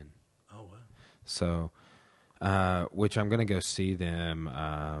Keenan. Oh wow. So, which I'm going to go see them.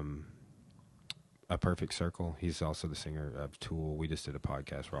 A Perfect Circle. He's also the singer of Tool. We just did a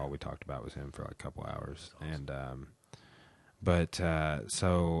podcast where all we talked about was him for like a couple hours. Awesome. And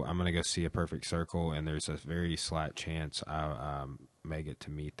so I'm gonna go see A Perfect Circle, and there's a very slight chance I may get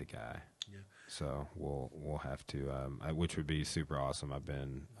to meet the guy. Yeah. So we'll have to, which would be super awesome. I've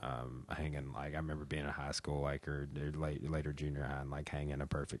been hanging, like I remember being in high school, like or later junior high, and like hanging A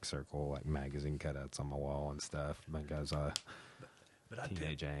Perfect Circle like magazine cutouts on my wall and stuff. My guys,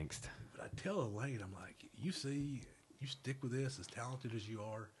 teenage angst. But I tell Elaine, I'm like, you stick with this as talented as you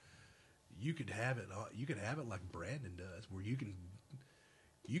are. You could have it. You could have it like Brandon does, where you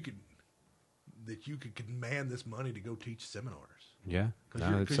could command this money to go teach seminars. Yeah.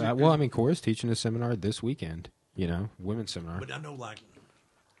 Well, I mean, Cora's teaching a seminar this weekend. Women's seminar. But I know, like,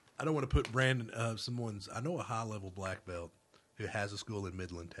 I don't want to put Brandon. I know a high level black belt who has a school in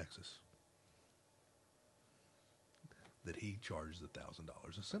Midland, Texas, that he charges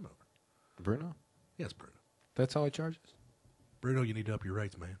 $1,000 a seminar. Bruno? Yes, Bruno. That's all he charges? Bruno, you need to up your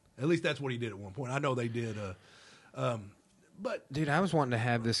rates, man. At least that's what he did at one point. I know they did. But dude, I was wanting to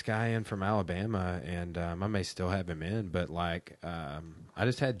have this guy in from Alabama, and I may still have him in. But like, I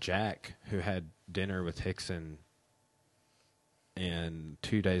just had Jack, who had dinner with Hickson, and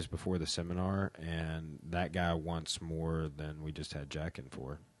 2 days before the seminar, and that guy wants more than we just had Jack in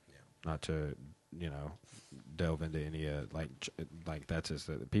for. Yeah. Not to delve into any like that's just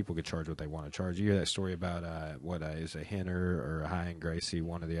people could charge what they want to charge. You hear that story about is a Henner or a High and Gracie,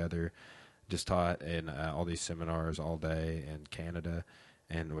 one or the other, just taught in all these seminars all day in Canada,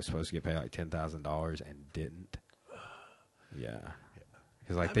 and was supposed to get paid like $10,000 and didn't. Yeah,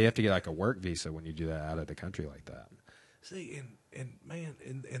 because they have to get like a work visa when you do that out of the country like that. See, and man,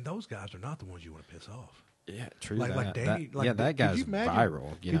 and those guys are not the ones you want to piss off. Yeah, true. Like Danny. That guy's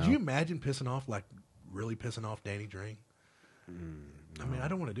viral. Could you imagine really pissing off Danny Drain? No. I mean, I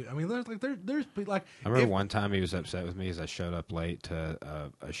don't want to do. I mean, there's like. I remember one time he was upset with me as I showed up late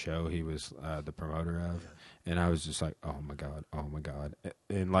to a show he was the promoter of, and I was just like, oh my god.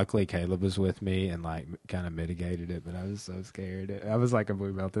 And luckily Caleb was with me and like kind of mitigated it, but I was so scared. I was like a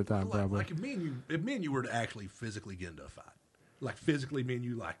blue belt at the time, probably. Like if me and you were to actually physically get into a fight, like physically, me and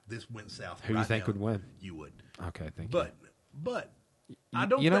you, like this went south. Who do you think would win? You would. Okay, thank you. But I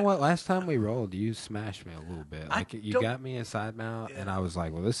don't. You know what? Last time we rolled, you smashed me a little bit. Like you don't- got me a side mount, and I was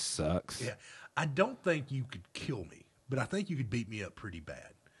like, "Well, this sucks." Yeah, I don't think you could kill me, but I think you could beat me up pretty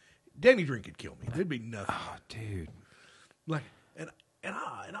bad. Danny Drink could kill me. There'd be nothing. Oh, dude. Like, and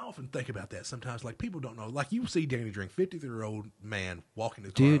I often think about that sometimes. Like, people don't know. Like, you see Danny Drink, 50-year-old man walking the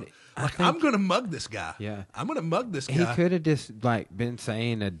Dude, car. Like, I'm going to mug this guy. Yeah. I'm going to mug this He guy. could have just like been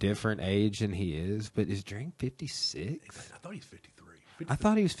saying a different age than he is, but is Drink 56? I thought he's 53. I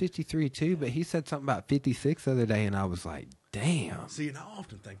thought he was 53 too, but he said something about 56 the other day, and I was like, "Damn." See, and I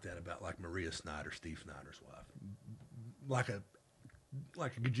often think that about like Maria Snyder, Steve Snyder's wife, like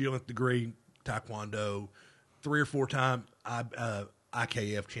a gajillionth degree taekwondo, 3 or 4 time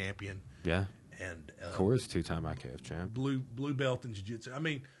IKF champion, Yeah. and Of course, 2-time IKF champ. blue belt in jiu-jitsu. I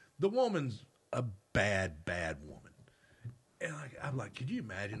mean, the woman's a bad woman. And I'm like, could you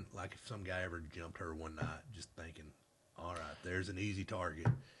imagine like if some guy ever jumped her one night, just thinking, all right, there's an easy target,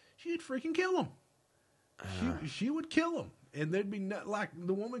 she'd freaking kill him. She would kill him, and there'd be like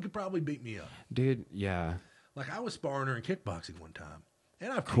the woman could probably beat me up. Dude, yeah. Like I was sparring her in kickboxing one time,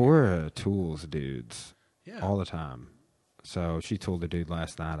 and I've Cora tools dudes Yeah. all the time. So she told the dude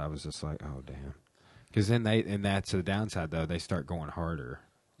last night. I was just like, "Oh, damn." Because then and that's the downside though. They start going harder,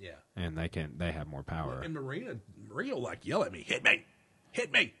 yeah. and they have more power. And Maria will like yell at me, hit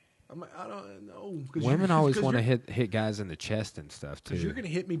me. I'm like, I don't know. Women always want to hit guys in the chest and stuff too. because you're going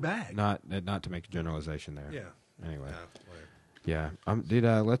to hit me back. Not to make a generalization there. Yeah. Anyway. Whatever. Yeah. Dude.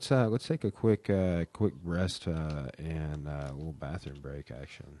 Let's take a quick rest and a little bathroom break.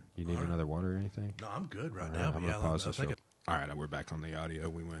 Action. You need another water or anything? No, I'm good right All now. right, But I'm yeah, gonna pause I this. think All right, we're back on the audio.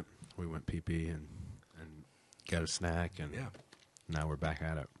 We went pee pee and got a snack, and yeah, now we're back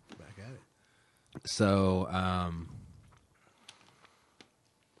at it. back at it. So,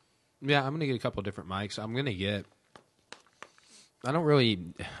 yeah, I'm gonna get a couple different mics. I don't really,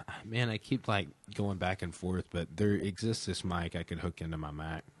 man. I keep like going back and forth, but there exists this mic I could hook into my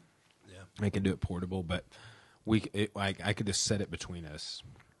Mac. Yeah. I can do it portable, but I could just set it between us.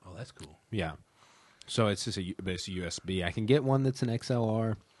 Oh, that's cool. Yeah. So it's just it's USB. I can get one that's an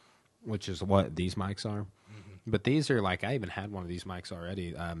XLR, which is what these mics are. Mm-hmm. But these are like, I even had one of these mics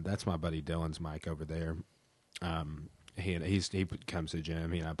already. That's my buddy Dylan's mic over there. He comes to the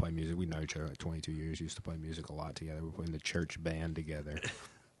gym. He and I play music. We know each other like 22 years. Used to play music a lot together. We played in the church band together.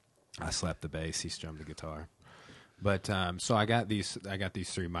 I slapped the bass. He strummed the guitar. But so I got these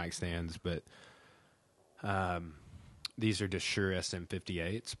 3 mic stands, but these are just Shure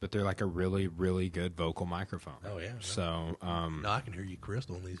SM58s, but they're like a really, really good vocal microphone. Oh, yeah. So, No, I can hear you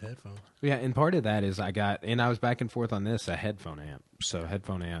crystal in these headphones. yeah, and part of that is I was back and forth on this, a headphone amp. So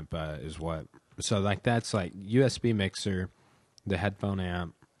headphone amp is what, so like that's like USB mixer, the headphone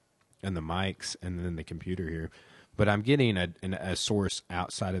amp, and the mics, and then the computer here. But I'm getting a source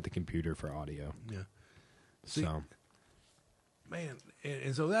outside of the computer for audio. Yeah. See, So, man,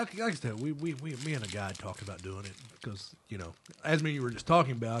 and so that, like I said, me and a guy talked about doing it because, you know, as you were just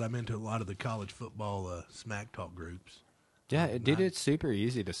talking about, I'm into a lot of the college football smack talk groups. yeah, it's super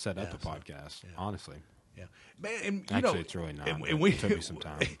easy to set up Yeah, a so, podcast, yeah. honestly. Yeah, man, and you Actually, know, it's really not. And but we it took me some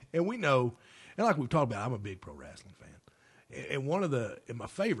time. and we know, and like we've talked about, I'm a big pro wrestling fan, and one of my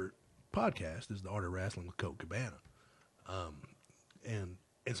favorite podcast is the Art of Wrestling with Colt Cabana, and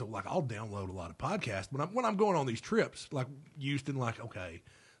so like I'll download a lot of podcasts when I'm going on these trips, like Houston, like okay,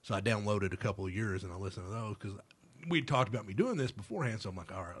 so I downloaded a couple of yours and I listen to those because we'd talked about me doing this beforehand, so I'm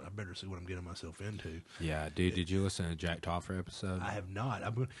like, all right, I better see what I'm getting myself into. Yeah, dude, did you listen to Jack Toffer episode? I have not,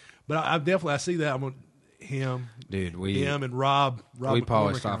 but I definitely I see that I'm gonna. Him and Rob we McCormick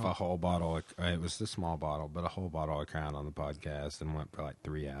polished and off all. a whole bottle. It was a small bottle, but a whole bottle of Crown on the podcast and went for like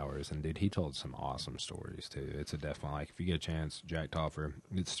 3 hours. And dude, he told some awesome stories too. It's a definitely like if you get a chance, Jack Toffer.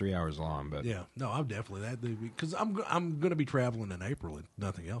 It's 3 hours long, but Yeah, no, I'm definitely that dude because I'm going to be traveling in April and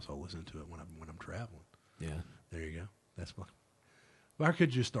nothing else. I'll listen to it when I'm traveling. yeah, There you go. That's my. Well, I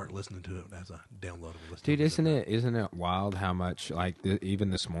could just start listening to it as I download it. dude, isn't it wild how much like even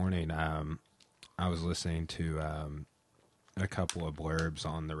this morning, I was listening to a couple of blurbs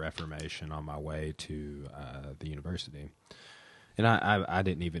on the Reformation on my way to the university, and I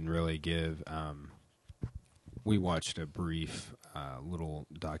didn't even really give. We watched a brief little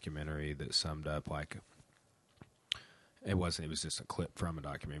documentary that summed up like it was just a clip from a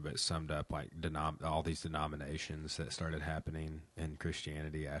documentary, but it summed up like all these denominations that started happening in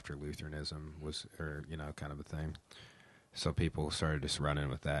Christianity after Lutheranism was, or kind of a thing. So people started just running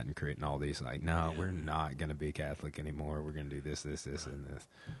with that and creating all these like, no, we're not going to be Catholic anymore. We're going to do this, and this.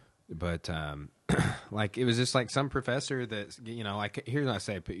 But like it was just like some professor that like here's what I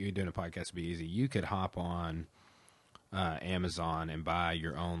say: you're doing a podcast would be easy. You could hop on Amazon and buy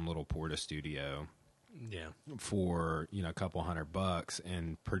your own little Porta Studio Yeah. for, a couple $100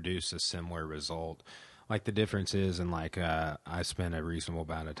 and produce a similar result. Like the difference is, and like I spent a reasonable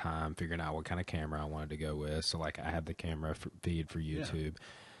amount of time figuring out what kind of camera I wanted to go with. So like I have the camera feed for YouTube.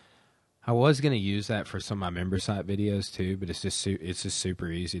 I was going to use that for some of my member site videos too, but it's just super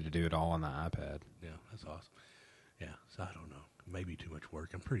easy to do it all on the iPad. Yeah, that's awesome. Yeah, so I don't know. Maybe too much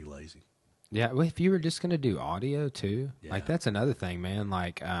work. I'm pretty lazy. Yeah, well, if you were just going to do audio too, Yeah. like that's another thing, man.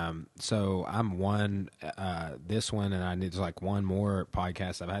 Like, so I'm this one, and I need like one more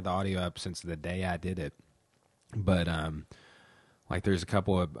podcast. I've had the audio up since the day I did it, but like there's a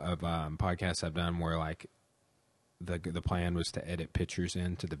couple of podcasts I've done where like the plan was to edit pictures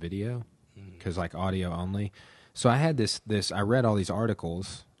into the video because like audio only. So I had this I read all these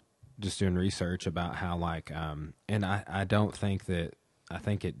articles just doing research about how like and I don't think that. I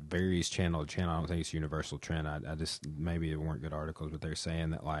think it varies channel to channel. I don't think it's a universal trend. I just, maybe it weren't good articles, but they're saying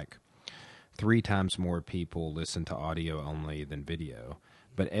that like 3 times more people listen to audio only than video.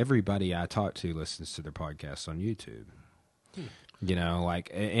 But everybody I talk to listens to their podcasts on YouTube.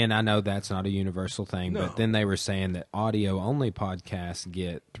 Like, and I know that's not a universal thing, but then they were saying that audio only podcasts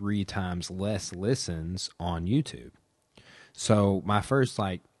get 3 times less listens on YouTube. So my first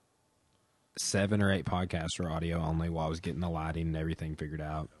like 7 or 8 podcasts were audio only while I was getting the lighting and everything figured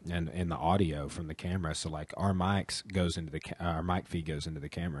out, and the audio from the camera. So like our mic feed goes into the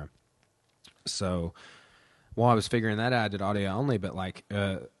camera. So while I was figuring that out, I did audio only. But like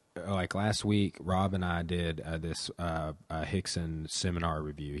last week, Rob and I did this Hickson seminar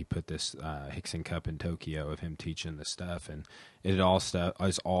review. He put this Hickson Cup in Tokyo of him teaching the stuff, and it all stuff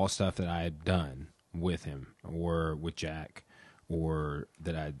that I had done with him or with Jack. Or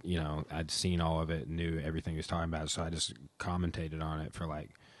that I'd seen all of it, knew everything he was talking about, so I just commentated on it for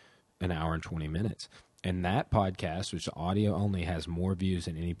like an hour and 20 minutes. And that podcast, which audio only, has more views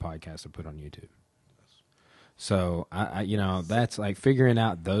than any podcast I put on YouTube. So I that's like figuring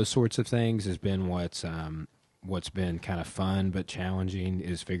out those sorts of things has been what's been kind of fun but challenging,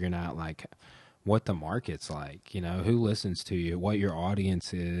 is figuring out like what the market's like, who listens to you, what your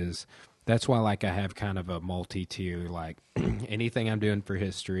audience is. That's why, like, I have kind of a multi-tier, like, anything I'm doing for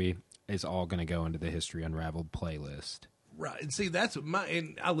history is all going to go into the History Unraveled playlist. Right. And see, that's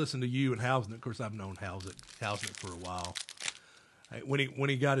and I listen to you and Housing. Of course, I've known Housing for a while. When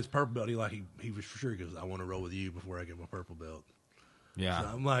he got his purple belt, he was for sure, he goes, I want to roll with you before I get my purple belt. Yeah. So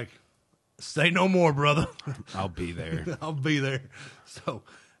I'm like, say no more, brother. I'll be there. I'll be there. So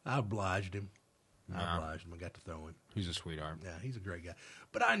I obliged him. I got to throw him. He's a sweetheart. Yeah, he's a great guy.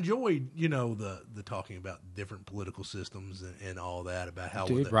 But I enjoyed, the talking about different political systems and all that, about how...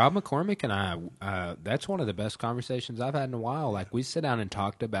 Dude, Rob McCormick and I, that's one of the best conversations I've had in a while. Like, we sit down and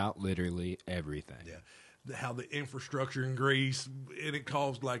talked about literally everything. Yeah. How the infrastructure in Greece, and it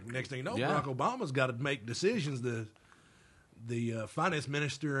caused, like, next thing you know, Barack Obama's got to make decisions, the finance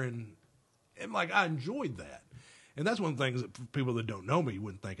minister, and like, I enjoyed that. And that's one of the things that people that don't know me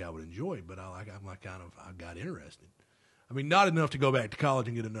wouldn't think I would enjoy, but I got interested. I mean, not enough to go back to college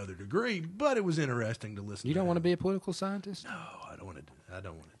and get another degree, but it was interesting to listen. You don't want to be a political scientist? No, I don't want to.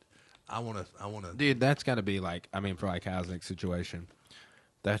 I want to. Dude, that's got to be like, I mean, for like Isaac's situation,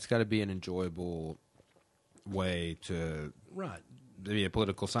 that's got to be an enjoyable way to be a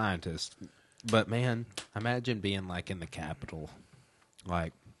political scientist. But man, imagine being like in the Capitol,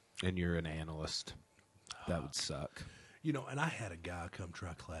 like, and you're an analyst. That would suck. And I had a guy come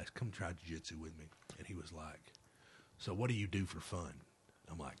try jiu-jitsu with me, and he was like, so what do you do for fun?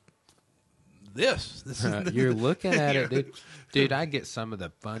 I'm like, this is you're looking at it, dude. Dude, I get some of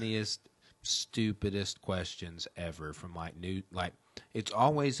the funniest, stupidest questions ever from it's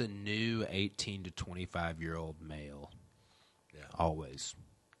always a new 18 to 25-year-old male. Yeah. Always.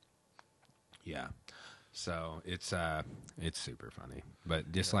 Yeah. So it's super funny.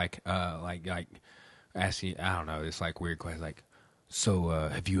 But just like asking, I don't know, it's like weird questions like, so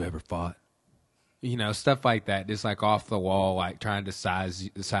have you ever fought? Stuff like that. Just like off the wall, like trying to size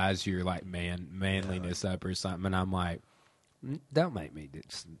your like manliness up or something. And I'm like, don't make me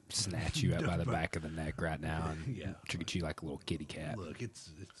just snatch you up by the back of the neck right now and treat you like a little kitty cat. Look, it's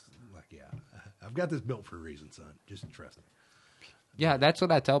like, I've got this built for a reason, son. Just trust me. Yeah, that's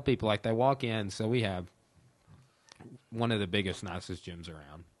what I tell people. Like, they walk in, so we have one of the biggest, nicest gyms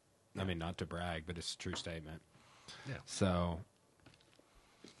around. I mean, not to brag, but it's a true statement. Yeah. So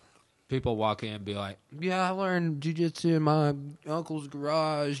people walk in and be like, yeah, I learned jiu-jitsu in my uncle's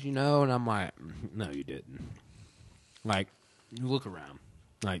garage, and I'm like, no, you didn't. Like, you look around.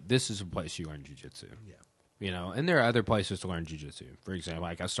 Like, this is a place you learn jiu-jitsu. Yeah. And there are other places to learn jiu-jitsu. For example,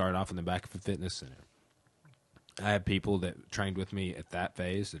 like I started off in the back of a fitness center. I have people that trained with me at that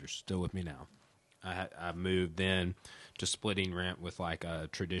phase that are still with me now. I moved then to splitting rent with like a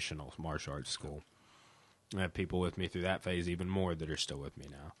traditional martial arts school. I have people with me through that phase even more that are still with me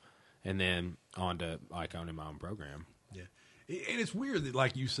now. And then on to like owning my own program. Yeah. And it's weird that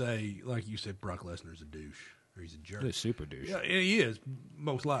like you said, Brock Lesnar's a douche or he's a jerk. He's a super douche. Yeah, he is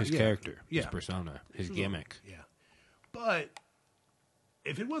most likely. His character, yeah. his persona, his gimmick. Yeah. But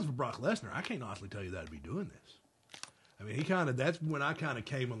if it wasn't for Brock Lesnar, I can't honestly tell you that I'd be doing this. I mean, that's when I kind of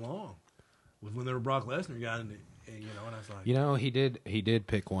came along, was when there were Brock Lesnar got in it, and I was like, he did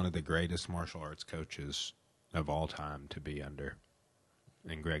pick one of the greatest martial arts coaches of all time to be under,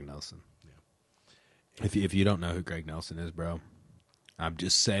 and Greg Nelson. Yeah. If you don't know who Greg Nelson is, bro, I'm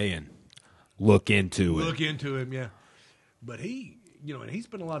just saying, look into it. Look into him, yeah. But he, and he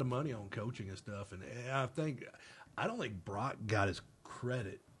spent a lot of money on coaching and stuff, and I don't think Brock got his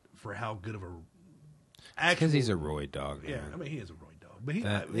credit for how good of a. Because he's a roid dog, man. Yeah, I mean he is a roid dog,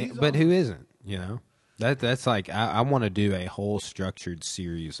 but who isn't? That's like I want to do a whole structured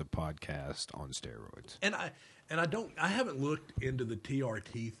series of podcasts on steroids. And I haven't looked into the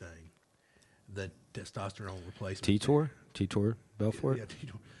TRT thing, the testosterone replacement. Titor Belfort. Yeah,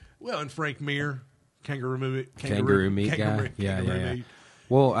 Titor. Well, and Frank Mir, kangaroo meat guy. Yeah.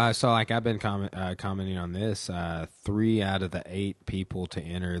 Well, so like I've been commenting on this. 3 out of the 8 people to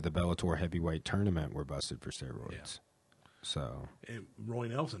enter the Bellator heavyweight tournament were busted for steroids. Yeah. So and Roy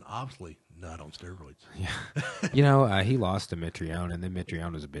Nelson, obviously not on steroids. Yeah, he lost to Mitrione, and then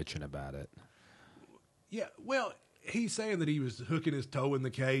Mitrione was bitching about it. Yeah, well, he's saying that he was hooking his toe in the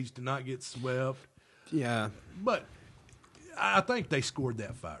cage to not get swept. Yeah, but I think they scored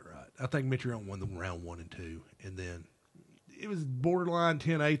that fight right. I think Mitrione won the round 1 and 2, and then. It was borderline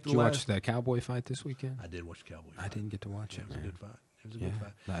 10-8. Did you watch the Cowboy fight this weekend? I did watch the Cowboy fight. I didn't get to watch it, man. It was a good fight. It was a good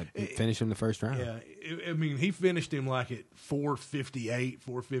fight. Finished him the first round. Yeah. I mean, he finished him like at 4:58,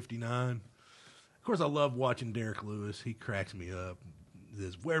 4:59. Of course, I love watching Derek Lewis. He cracks me up.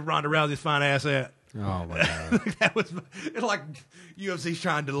 Where's Ronda Rousey's fine ass at? Oh, my God. That was it's like UFC's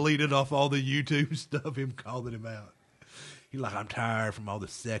trying to delete it off all the YouTube stuff, him calling him out. He's like, I'm tired from all the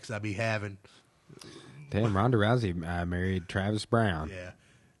sex I be having. Damn, Ronda Rousey married Travis Brown. Yeah,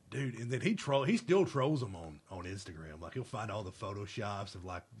 dude, and then he still trolls him on Instagram. Like he'll find all the photoshops of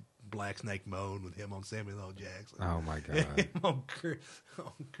like Black Snake Moan with him on Samuel L. Jackson. Oh my God, on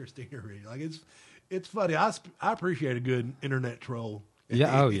Christina Reed. Like it's funny. I appreciate a good internet troll.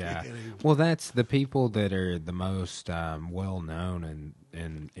 Yeah. Oh yeah. Well, that's the people that are the most well known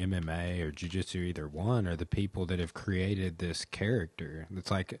in MMA or jiu-jitsu. Either one, are the people that have created this character.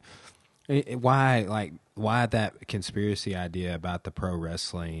 It's like. Why that conspiracy idea about the pro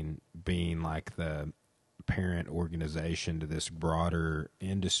wrestling being like the parent organization to this broader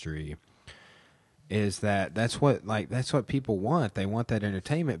industry is that's what people want. They want that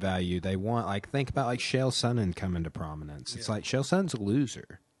entertainment value. They want think about like Chael Sonnen coming to prominence. It's like Chael Sonnen's a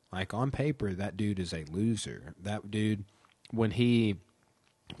loser. Like on paper, that dude is a loser. That dude, when he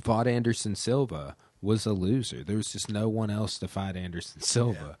fought Anderson Silva, was a loser. There was just no one else to fight Anderson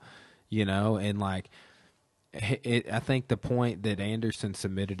Silva. Yeah. And like, I think the point that Anderson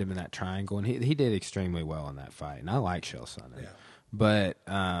submitted him in that triangle, and he did extremely well in that fight, and I like Chael Sonnen, but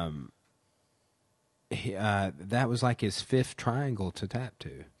that was like his 5th triangle to tap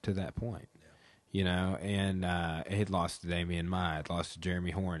to that point, and he had lost to Damian Maia, had lost to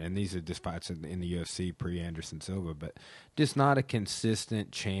Jeremy Horn, and these are just fights in the UFC pre-Anderson Silva, but just not a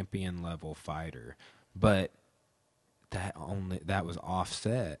consistent champion level fighter, but that was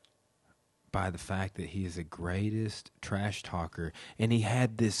offset by the fact that he is the greatest trash talker, and he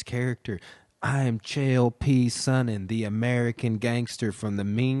had this character. I am Chael P. Sonnen, the American gangster from the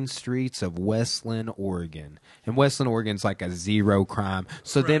mean streets of Westland, Oregon. And Westland, Oregon's like a 0 crime.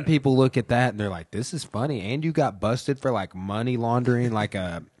 So then people look at that and they're like, this is funny. And you got busted for like money laundering,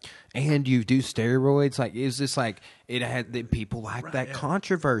 and you do steroids. Like, is this like, it had people like that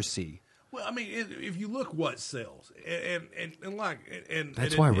controversy. Well, I mean, if you look what sells, and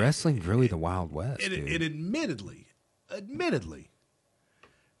that's why wrestling's really the Wild West. It admittedly,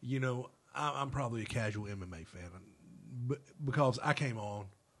 I'm probably a casual MMA fan, because I came on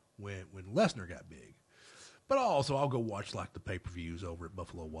when Lesnar got big, but I'll go watch like the pay-per-views over at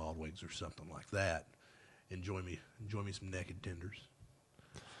Buffalo Wild Wings or something like that. Enjoy me some naked tenders,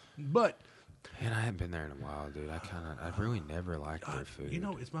 but. Man, I haven't been there in a while, dude. I really never liked their food.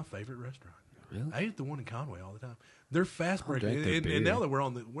 It's my favorite restaurant. Really? I eat the one in Conway all the time. They're fast breaking, and now that we're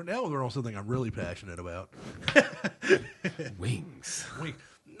on something I'm really passionate about. Wings.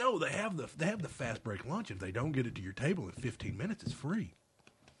 No, they have the fast break lunch. If they don't get it to your table in 15 minutes, it's free.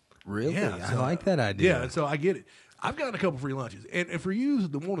 Really? Yeah, I like that idea. Yeah, so I get it. I've gotten a couple free lunches. And for you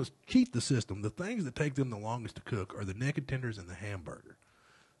that want to cheat the system, the things that take them the longest to cook are the naked tenders and the hamburger.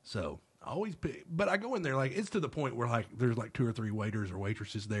 So I always pick, but I go in there like it's to the point where like there's like 2 or 3 waiters or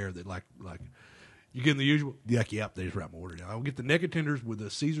waitresses there that like you getting the usual? Yep, they just write my order down. I'll get the naked tenders with a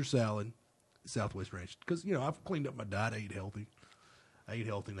Caesar salad, Southwest Ranch, because I've cleaned up my diet. I eat healthy. I eat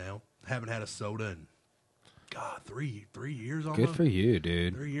healthy now. Haven't had a soda in God 3 years almost. Good for you,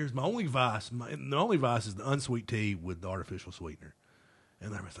 dude. 3 years. My only vice is the unsweet tea with the artificial sweetener.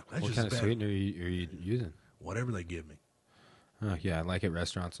 And I was like, that's What just kind of bad. sweetener are you using? Whatever they give me. Oh, yeah, like at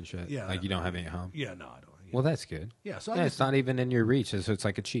restaurants and shit. Yeah, like you don't have any at home. Yeah, no, I don't. Yeah. Well, that's good. Yeah, so It's not even in your reach, so it's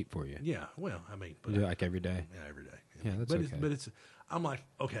like a cheat for you. Yeah, well, I mean, You do it like every day. yeah, every day. Yeah, that's but okay. I'm like,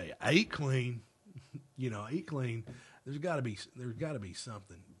 okay, I eat clean. I eat clean. There's got to be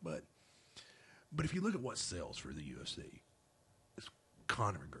something. But if you look at what sells for the UFC, it's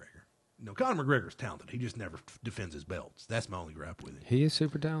Conor McGregor. Conor McGregor's talented. He just never defends his belts. That's my only gripe with him. He is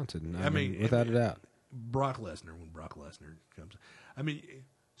super talented. I mean, without a doubt. Brock Lesnar, when Brock Lesnar comes, I mean,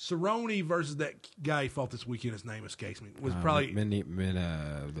 Cerrone versus that guy he fought this weekend. His name escapes me. Was probably I don't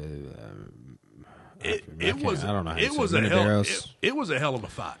know. It was a hell of a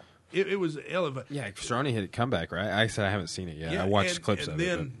fight. It was a hell of a Cerrone hit a comeback, right? I said I haven't seen it yet. I watched clips of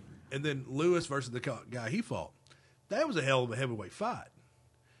it. And then Lewis versus the guy he fought. That was a hell of a heavyweight fight.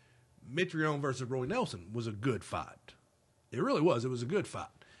 Mitrione versus Roy Nelson was a good fight. It really was. It was a good fight.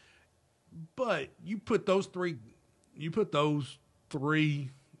 But you put those three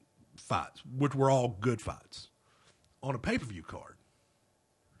fights, which were all good fights, on a pay-per-view card.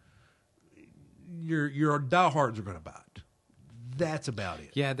 Your diehards are going to buy it. That's about it.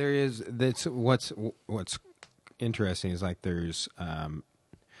 Yeah, there is. That's what's interesting is like there's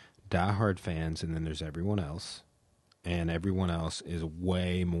diehard fans, and then there's everyone else, and everyone else is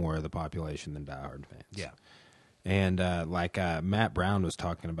way more of the population than diehard fans. Yeah. And Matt Brown was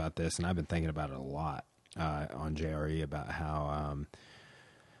talking about this, and I've been thinking about it a lot on JRE about how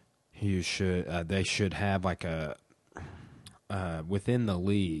they should have like a within the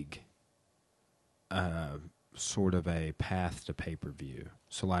league sort of a path to pay-per-view.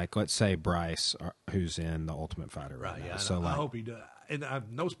 So like let's say Bryce, who's in the Ultimate Fighter right now. Yeah. So I hope he does. And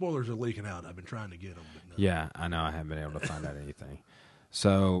no spoilers are leaking out. I've been trying to get them. But no. Yeah, I know. I haven't been able to find out anything.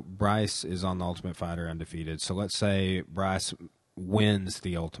 So Bryce is on the Ultimate Fighter undefeated. So let's say Bryce wins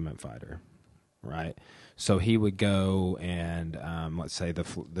the Ultimate Fighter, right? So he would go and let's say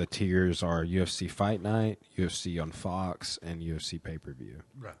the tiers are UFC Fight Night, UFC on Fox, and UFC Pay-Per-View.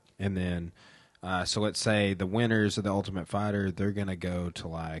 Right. And then, so let's say the winners of the Ultimate Fighter, they're going to go to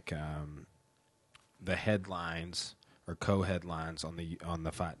like the headlines or co-headlines on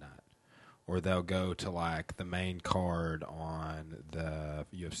the Fight Night. Or they'll go to like the main card on the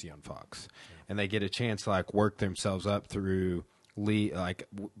UFC on Fox, and they get a chance to like work themselves up through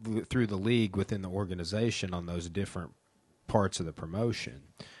through the league within the organization on those different parts of the promotion,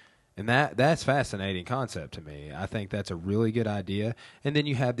 and that's fascinating concept to me. I think that's a really good idea. And then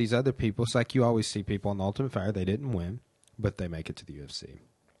you have these other people. It's like you always see people on the Ultimate Fighter. They didn't win, but they make it to the UFC.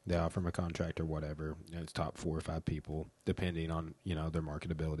 They offer them a contract or whatever. It's top 4 or 5 people, depending on their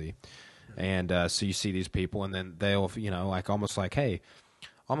marketability. And so you see these people, and then they'll, like almost like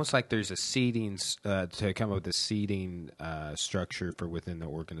there's a seeding to come up with a seeding structure for within the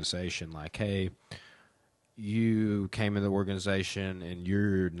organization. Like, hey, you came in the organization and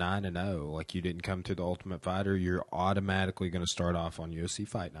you're 9-0. Like, you didn't come to the Ultimate Fighter. You're automatically going to start off on UFC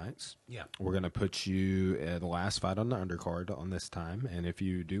Fight Nights. Yeah, we're going to put you the last fight on the undercard on this time, and if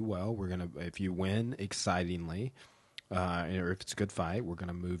you do well, if you win excitingly. Or if it's a good fight, we're going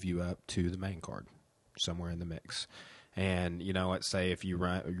to move you up to the main card, somewhere in the mix. And let's say if you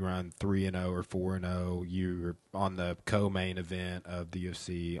run 3-0 or 4-0, you're on the co-main event of the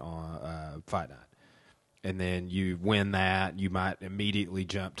UFC on Fight Night, and then you win that, you might immediately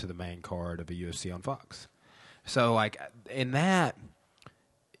jump to the main card of a UFC on Fox. So like, and that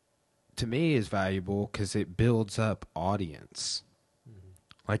to me is valuable because it builds up audience.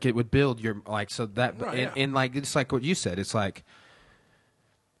 Like it would build your so that right, and like it's like what you said. It's like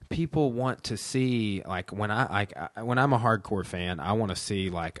people want to see when I'm a hardcore fan, I want to see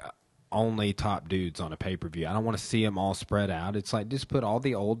like only top dudes on a pay-per-view. I don't want to see them all spread out. It's like just put all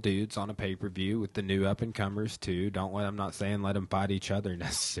the old dudes on a pay-per-view with the new up and comers too. I'm not saying let them fight each other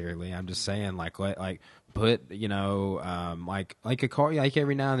necessarily. I'm just saying put like a card, like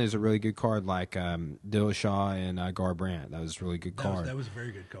every now and then there's a really good card like Dillashaw and Garbrandt. That was a really good card. That was a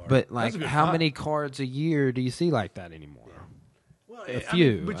very good card. But like how many cards a year do you see like that anymore? Yeah. Well, a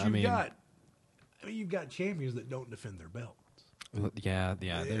few. But you've got champions that don't defend their belts. Yeah,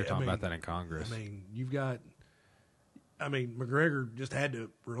 they were talking about that in Congress. I mean, you've got. I mean, McGregor just had to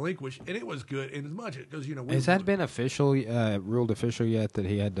relinquish, and it was good in as much because has that been ruled official yet that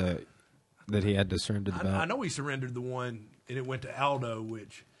he had to surrender the belt? I know he surrendered the one, and it went to Aldo,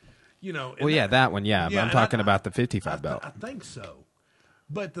 which that one, yeah. But I'm talking about the 55 belt. I think so.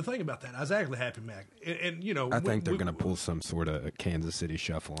 But the thing about that, I was actually happy, Mac, and I think they're going to pull some sort of Kansas City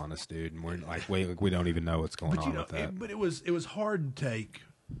shuffle on us, dude, and we're like, we don't even know what's going on with that. But it was hard to take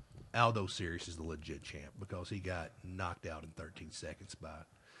Aldo serious as the legit champ because he got knocked out in 13 seconds by.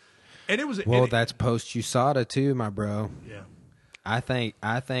 And it was that's post USADA too, my bro. Yeah, I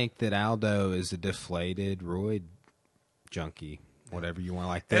think that Aldo is a deflated roid junkie. Whatever you want,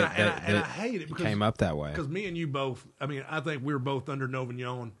 like that. And I hate it because came up that way. Because me and you both, I mean, I think we were both under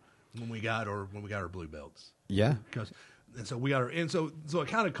Novignon when we got our blue belts. Yeah. So we got our, and so I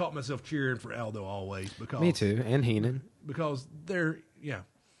kind of caught myself cheering for Aldo always because me too, and Heenan because we're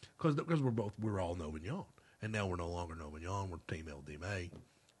all Novignon, and now we're no longer Novignon. We're Team LDMA,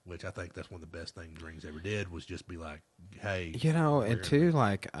 which I think that's one of the best things Rings ever did was just be like, hey, and too,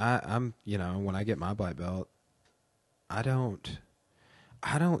 like I'm, when I get my black belt, I don't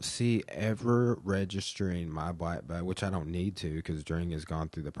see ever registering my black belt, which I don't need to because Dring has gone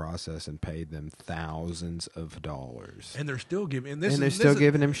through the process and paid them thousands of dollars. And they're still giving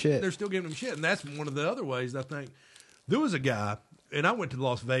him shit. They're still giving him shit. And that's one of the other ways I think. There was a guy, and I went to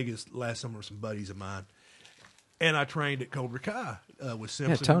Las Vegas last summer with some buddies of mine, and I trained at Cobra Kai with Simpson.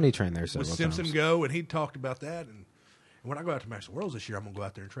 Yeah, Tony trained there several with Simpson times. Go, and he talked about that. And when I go out to Master Worlds this year, I'm going to go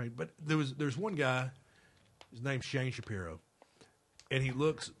out there and train. But there's one guy, his name's Shane Shapiro. And he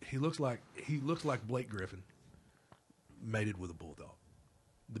looks like Blake Griffin, mated with a bulldog,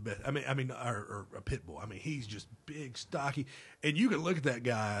 the best. I mean, or a pit bull. I mean, he's just big, stocky, and you can look at that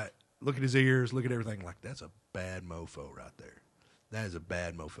guy, look at his ears, look at everything. Like that's a bad mofo right there. That is a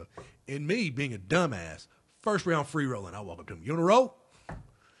bad mofo. And me being a dumbass, first round free rolling, I walk up to him. You want to roll?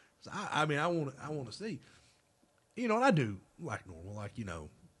 So I want to see. And I do like normal, like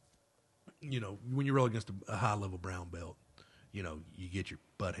when you roll against a high level brown belt. You get your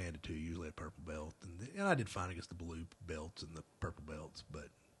butt handed to you, usually a purple belt. And I did fine against the blue belts and the purple belts, but...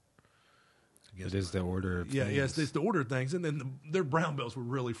 It is the order of things. Yes, it's the order of things. And then their brown belts were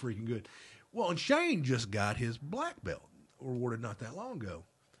really freaking good. Well, and Shane just got his black belt awarded not that long ago.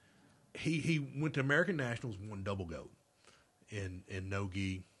 He went to American Nationals, won double gold in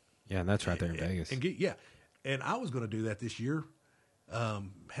no-gi. Yeah, and that's right there in Vegas. And I was going to do that this year.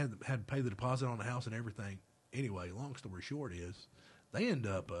 Had to pay the deposit on the house and everything. Anyway, long story short is they end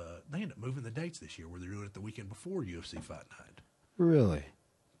up moving the dates this year where they're doing it the weekend before UFC Fight Night. Really?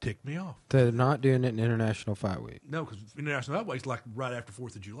 Ticked me off. They're not doing it in International Fight Week. No, because International Fight Week's like right after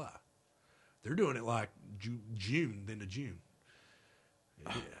 4th of July. They're doing it like June, then to June.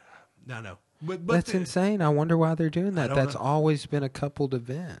 Yeah. No. But that's insane. I wonder why they're doing that. That's always been a coupled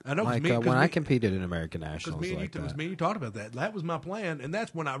event. I know. Like when I competed in American Nationals, me and you talked about that. That was my plan, and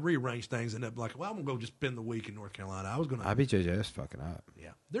that's when I rearranged things and ended up like, well, I'm gonna go just spend the week in North Carolina. IBJJF's fucking up. Yeah,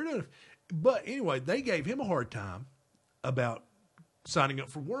 they're doing it. But anyway, they gave him a hard time about signing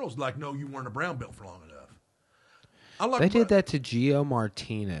up for Worlds. Like, no, you weren't a brown belt for long enough. They did that to Gio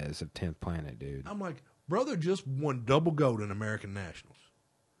Martinez of 10th Planet, dude. I'm like, brother just won double gold in American Nationals.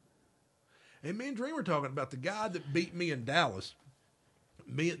 And me and Dream were talking about the guy that beat me in Dallas.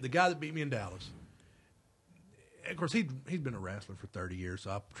 The guy that beat me in Dallas. Of course, he'd been a wrestler for 30 years,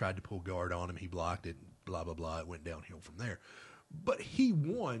 so I tried to pull guard on him. He blocked it, blah, blah, blah. It went downhill from there. But he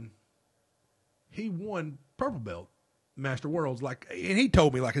won purple belt Master Worlds, and he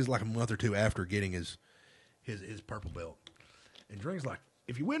told me it was like a month or two after getting his purple belt. And Dream's like,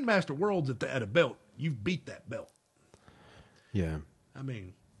 if you win Master Worlds at a belt, you've beat that belt. Yeah. I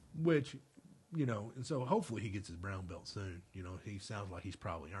mean, which... and so hopefully he gets his brown belt soon. He sounds like he's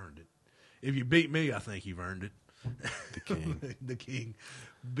probably earned it. If you beat me, I think you've earned it. The king. The king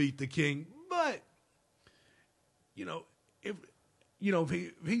beat the king. But, if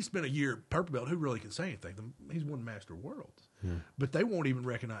he spent a year at purple belt, who really can say anything? He's won Master Worlds. Yeah. But they won't even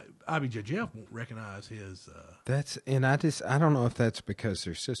recognize, IBJJF won't recognize his. I don't know if that's because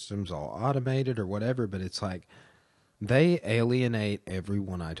their system's all automated or whatever, but it's like they alienate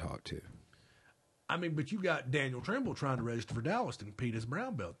everyone I talk to. I mean, but you got Daniel Trimble trying to register for Dallas to compete as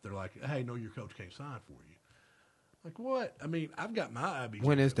brown belt. They're like, hey, no, your coach can't sign for you. Like, what? I mean, I've got my IBJ.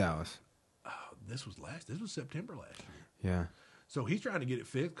 When is Dallas? This was September last year. Yeah. So he's trying to get it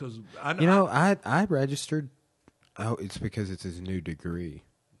fixed because I know. I registered. Oh, it's because it's his new degree.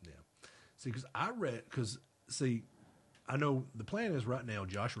 Yeah. See, I know the plan is right now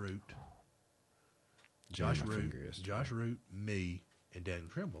Josh Root, Josh my Root, finger yesterday. Josh Root, me, and Daniel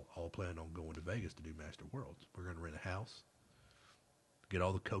Trimble all plan on going to Vegas to do Master Worlds. We're going to rent a house, get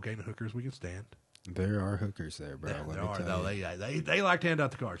all the cocaine and hookers we can stand. There are hookers there, bro. There let are, me tell though. you. They like to hand out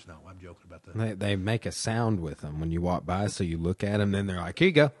the cards. No, I'm joking about that. They make a sound with them when you walk by, so you look at them, then they're like, here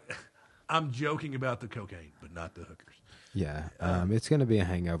you go. I'm joking about the cocaine, but not the hookers. Yeah, it's going to be a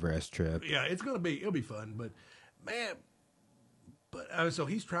hangover-esque trip. Yeah, it'll be fun, but man, so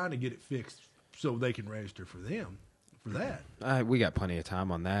he's trying to get it fixed so they can register for that. We got plenty of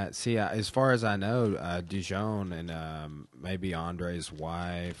time on that. See, as far as I know, Dijon and maybe Andre's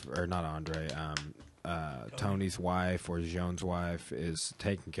wife, or not Andre, Tony's wife or Dijon's wife is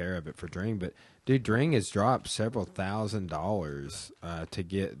taking care of it for Dring. But, dude, Dring has dropped several $1,000s to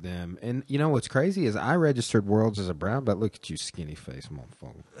get them. And you know what's crazy is I registered Worlds as a brown belt. Look at you, skinny face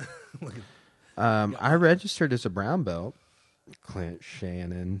motherfucker. I registered as a brown belt. Clint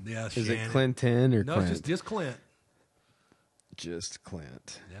Shannon. Yeah, Is Shannon. it Clinton or No, Clint? it's just Clint. Just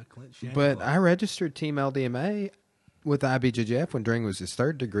Clint. Yeah, Clint Shannon. But I registered Team LDMA with IBJJF when Dring was his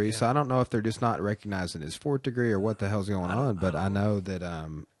third degree, so I don't know if they're just not recognizing his fourth degree or what the hell's going on. But I know that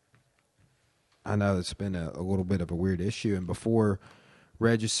it's been a little bit of a weird issue. And before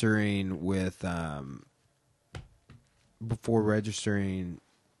registering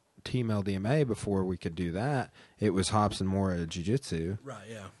Team LDMA, before we could do that, it was Hobson Mora Jiu-Jitsu. Right,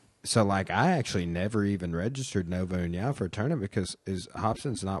 yeah. So, like, I actually never even registered Nova Uniao for a tournament because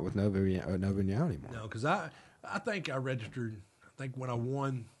Hobson's not with Nova Uniao anymore. No, because I think I registered. I think when I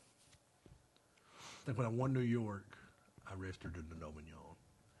won New York, I registered under Nova Uniao,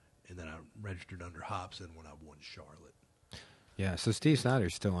 and then I registered under Hobson when I won Charlotte. Yeah, so Steve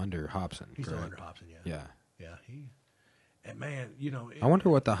Snyder's still under Hobson. He's correct? still under Hobson, yeah. Yeah. Yeah, and man, you know, I wonder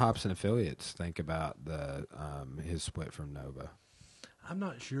what the Hobson affiliates think about the his split from Nova. I'm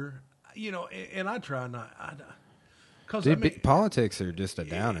not sure. You know, and I try not. Because Dude, politics are just a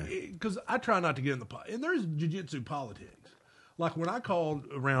downer. Because I try not to get in the and there's jiu-jitsu politics. Like when I called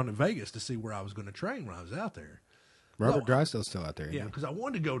around in Vegas to see where I was going to train when I was out there. Robert Drysdale's still out there. Yeah, because I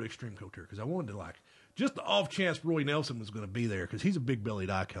wanted to go to Extreme Couture because I wanted to just the off chance Roy Nelson was going to be there because he's a big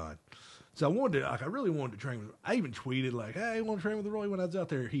bellied icon. So I really wanted to train with him. I even tweeted hey, I want to train with Roy when I was out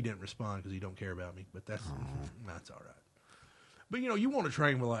there. He didn't respond because he don't care about me, but that's all right. But you want to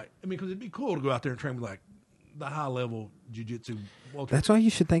train with because it'd be cool to go out there and train with the high level jiu-jitsu. That's why you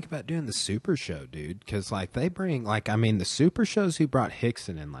should think about doing the Super Show, dude. Because they bring the Super Shows who brought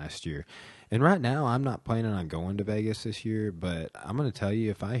Hickson in last year. And right now, I'm not planning on going to Vegas this year, but I'm going to tell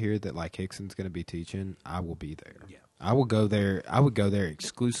you, if I hear that Hickson's going to be teaching, I will be there. Yeah. I will go there. I would go there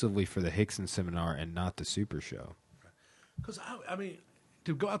exclusively for the Hickson seminar and not the Super Show. Because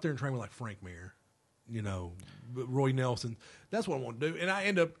to go out there and train with Frank Mir, Roy Nelson, that's what I want to do. And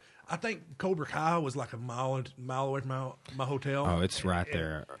I think Cobra Kai was a mile away from my hotel. Oh, it's right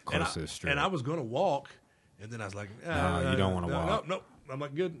there, close to the street. And I was going to walk, and then I was like, no, you don't want to walk. No. I'm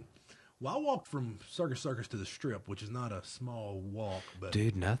like, good. Well, I walked from Circus to the Strip, which is not a small walk. But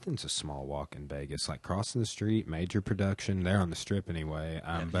dude, nothing's a small walk in Vegas. Crossing the street, major production. They're on the Strip anyway.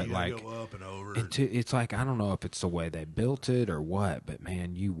 But you gotta go up and over. It's I don't know if it's the way they built it or what, but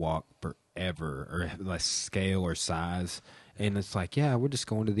man, you walk forever or less scale or size. And it's we're just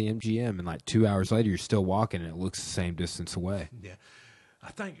going to the MGM, and 2 hours later, you're still walking, and it looks the same distance away. Yeah, I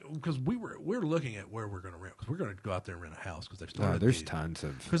think because we're looking at where we're going to rent because we're going to go out there and rent a house because they've started. There's tons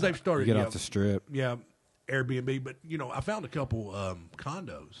of because they've started. You get off the Strip. Yeah, Airbnb, but I found a couple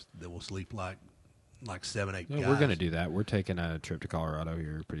condos that will sleep like 7-8 guys. We're going to do that. We're taking a trip to Colorado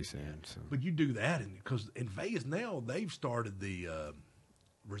here pretty soon. So. But you do that, because in Vegas now they've started the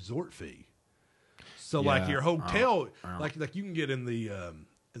resort fee. So your hotel, you can get in the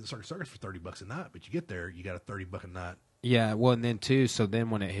Circus for $30 a night, but you get there, you got a $30 a night. Yeah, well, and then too. So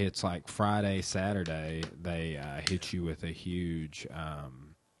then when it hits Friday, Saturday, they hit you with a huge.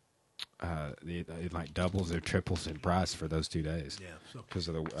 It doubles or triples in price for those 2 days. Yeah, because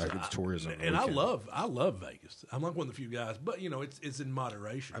of the tourism. And I love Vegas. I'm one of the few guys, but it's in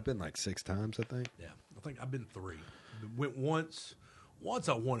moderation. I've been 6 times, I think. Yeah, I think I've been 3. Went once. Once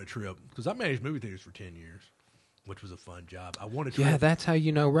I won a trip because I managed movie theaters for 10 years, which was a fun job. I won a trip. Yeah, that's how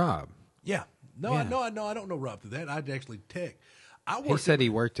you know Rob. Yeah. No, yeah. I don't know Rob through that. I'd actually tech. He said he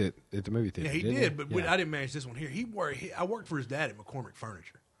worked at the movie theater. Yeah, he did, but I didn't manage this one here. I worked for his dad at McCormick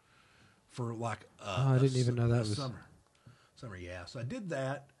Furniture for I didn't even know that was summer. Yeah, so I did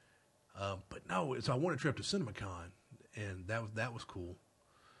that, but no. So I won a trip to CinemaCon, and that was cool.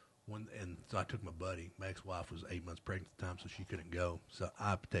 And so I took my buddy. My ex-wife was 8 months pregnant at the time, so she couldn't go. So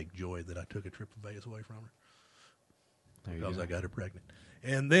I take joy that I took a trip to Vegas away from her because I got her pregnant.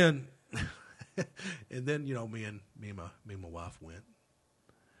 And then And then me and my wife went,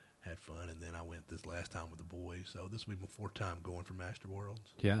 had fun, and then I went this last time with the boys. So this will be my fourth time going for Master Worlds.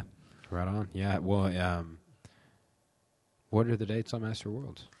 Yeah, right on. Yeah, well, what are the dates on Master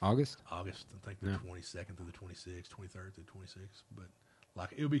Worlds? August, I think the 22nd through the 26th, 23rd through the 26th. But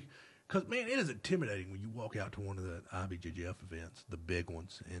like it'll be, because man, it is intimidating when you walk out to one of the IBJJF events, the big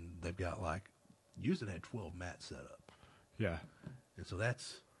ones, and they've got like Houston had 12 mats set up. Yeah. And so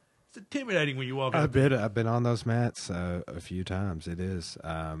it's intimidating when you walk out. I've been on those mats a few times. It is.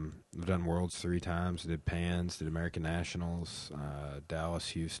 I've done Worlds 3 times. Did Pans, did American Nationals, Dallas,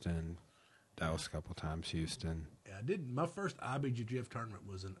 Houston, Dallas a couple times, Houston. Yeah, I did. My first IBJJF tournament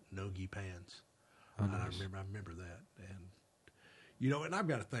was in Nogi Pans. Oh, nice. I remember that. And and I've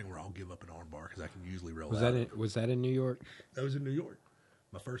got a thing where I'll give up an arm bar because I can usually roll was out. Was that in New York? That was in New York.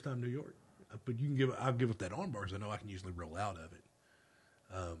 My first time in New York. But I'll give up that arm bar because I know I can usually roll out of it.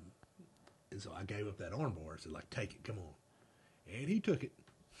 And so I gave up that arm bar. I said, like, take it, come on. And he took it.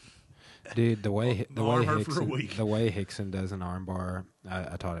 Dude, the way Hickson does an arm bar,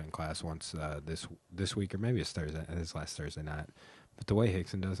 I taught it in class once this week, or maybe it's Thursday. It's last Thursday night. But the way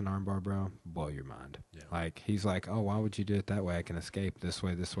Hickson does an arm bar, bro, blow your mind. Yeah. Like, he's like, oh, why would you do it that way? I can escape this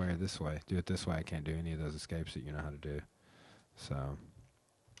way, or this way. Do it this way. I can't do any of those escapes that you know how to do. So,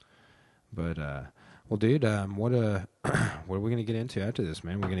 but well, dude, what are we gonna get into after this,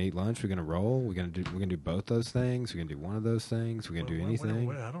 man? We're gonna eat lunch. We're gonna roll. We're gonna do both those things. We're gonna do one of those things. We're gonna do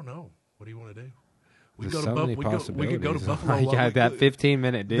anything. I don't know. What do you want to do? We could go to Buffalo. You got that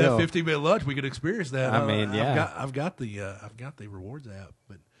 15-minute deal. That 15-minute lunch. We could experience that. I mean, yeah. I've got the rewards app,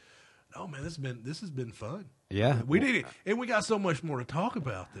 but oh man, this has been fun. Yeah, we did it, and we got so much more to talk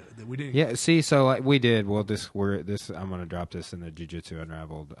about that we didn't. Yeah, see, so like we did. Well, I'm gonna drop this in the Jiu-Jitsu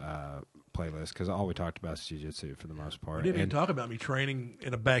Unraveled playlist because all we talked about is Jiu-Jitsu for the most part. We didn't even talk about me training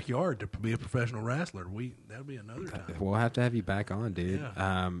in a backyard to be a professional wrestler. That'll be another time. We'll have to have you back on, dude.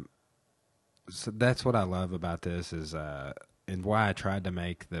 Yeah. So that's what I love about this is, and why I tried to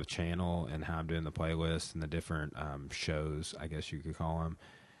make the channel and how I'm doing the playlist and the different shows, I guess you could call them,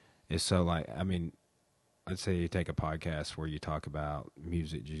 is so like, I mean, let's say you take a podcast where you talk about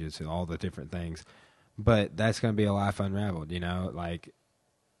music, jiu-jitsu, all the different things, but that's going to be a life unraveled, like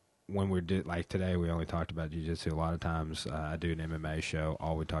when like today we only talked about jiu-jitsu. A lot of times I do an MMA show.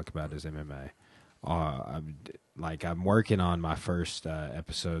 All we talk about is MMA. I'm working on my first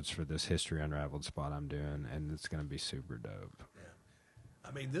episodes for this History Unraveled spot I'm doing, and it's going to be super dope. Yeah.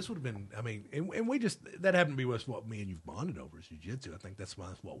 I mean, this would have been, and we just, that happened to be what me and you've bonded over is jiu-jitsu. I think that's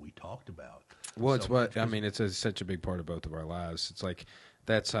what we talked about. Well, it's such a big part of both of our lives. It's like,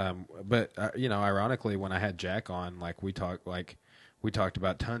 that's, but, ironically, when I had Jack on, like, we talked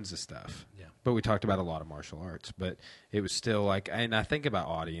about tons of stuff. Yeah. But we talked about a lot of martial arts. But it was still like, and I think about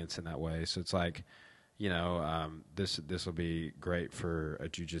audience in that way. So it's like, this will be great for a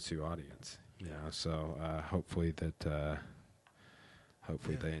jiu-jitsu audience. So hopefully they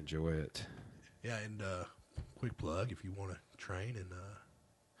enjoy it. Yeah, and quick plug if you want to train and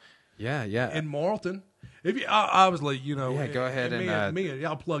in Marlton. If you obviously go ahead and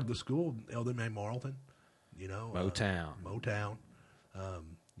I'll plug the school, LDMA Marlton. Motown.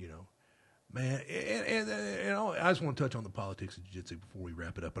 Man, and I just want to touch on the politics of jiu-jitsu before we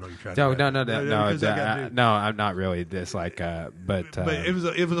wrap it up. I know you're trying. No, I'm not really this but it was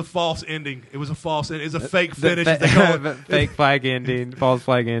a false ending. It was a false ending. It's a fake finish. They call it. Fake flag ending, false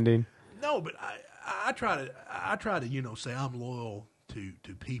flag ending. No, but I try to say I'm loyal to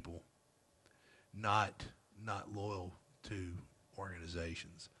people, not loyal to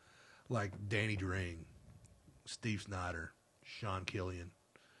organizations like Danny Dring, Steve Snyder, Sean Killian,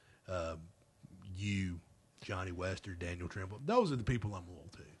 Johnny Wester, Daniel Trimble. Those are the people I'm loyal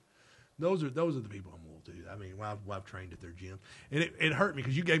to. Those are the people I'm loyal to. I mean, I've trained at their gym, and it hurt me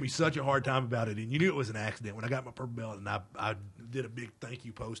because you gave me such a hard time about it, and you knew it was an accident when I got my purple belt, and I did a big thank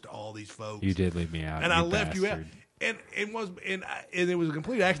you post to all these folks. You did leave me out, and I left you out. And it was a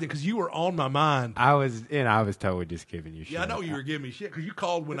complete accident because you were on my mind. I was totally just giving you shit. Yeah, I know you were giving me shit because you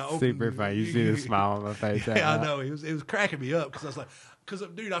called when I opened. Super funny. You see the smile on my face. Yeah, I know. It was cracking me up because I was like,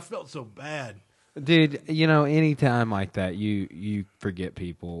 dude, I felt so bad. Dude, anytime like that, you forget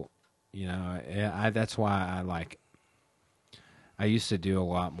people. That's why I used to do a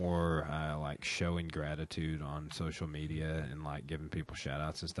lot more like showing gratitude on social media and like giving people shout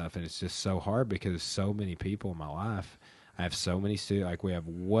outs and stuff. And it's just so hard because so many people in my life. I have so many students. Like we have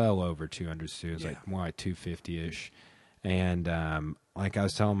well over 200 students, like more like 250-ish. And like I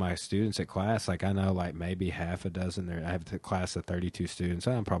was telling my students at class, like I know like maybe half a dozen. I have a class of 32 students.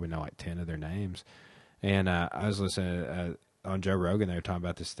 I probably know like 10 of their names. And I was listening on Joe Rogan, they were talking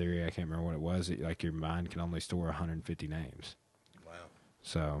about this theory. I can't remember what it was. Like your mind can only store 150 names. Wow.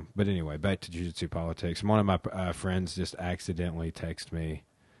 So, but anyway, back to jiu-jitsu politics. One of my friends just accidentally texted me,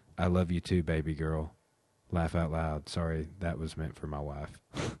 "I love you too, baby girl." Laugh out loud. Sorry, that was meant for my wife.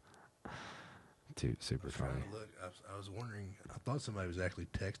 Dude, super funny. Look, I was wondering. I thought somebody was actually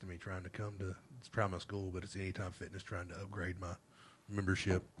texting me trying to come to. It's probably my school, but it's Anytime Fitness trying to upgrade my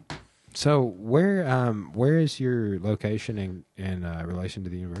membership. So where is your location in relation to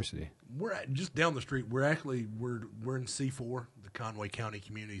the university? We're just down the street. We're in C4, the Conway County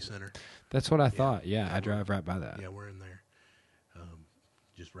Community Center. That's what I thought. Yeah, I drive right by that. Yeah, we're in there.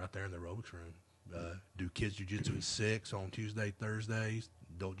 Just right there in the aerobics room. Do kids jiu-jitsu at 6 on Tuesday, Thursdays.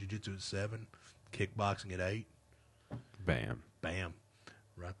 Adult jiu-jitsu at 7. Kickboxing at 8. Bam. Bam.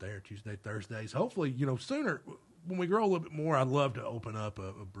 Right there, Tuesday, Thursdays. Hopefully, sooner, when we grow a little bit more, I'd love to open up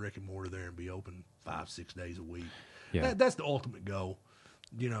a brick and mortar there and be open 5-6 days a week. Yeah. That's the ultimate goal,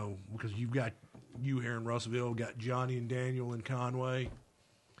 because you've got you here in Russellville, got Johnny and Daniel in Conway.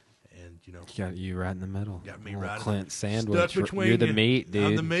 And, Got you right in the middle. Got me Little right Clint sandwich. stuck between You're the you. meat, dude.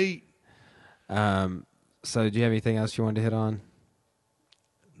 I'm the meat. So do you have anything else you wanted to hit on?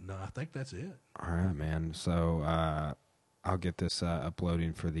 No, I think that's it. All right, man. So I'll get this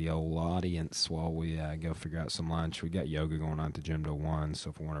uploading for the old audience while we go figure out some lunch. We got yoga going on at the gym till 1, so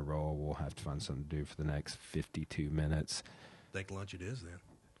if we want to roll, we'll have to find something to do for the next 52 minutes. Think lunch it is then.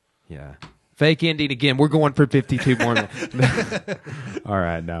 Yeah. Fake ending again. We're going for 52 more minutes. All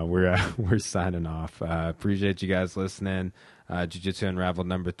right, now we're signing off. Appreciate you guys listening. Jiu-Jitsu Unraveled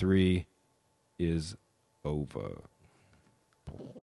number 3 is over.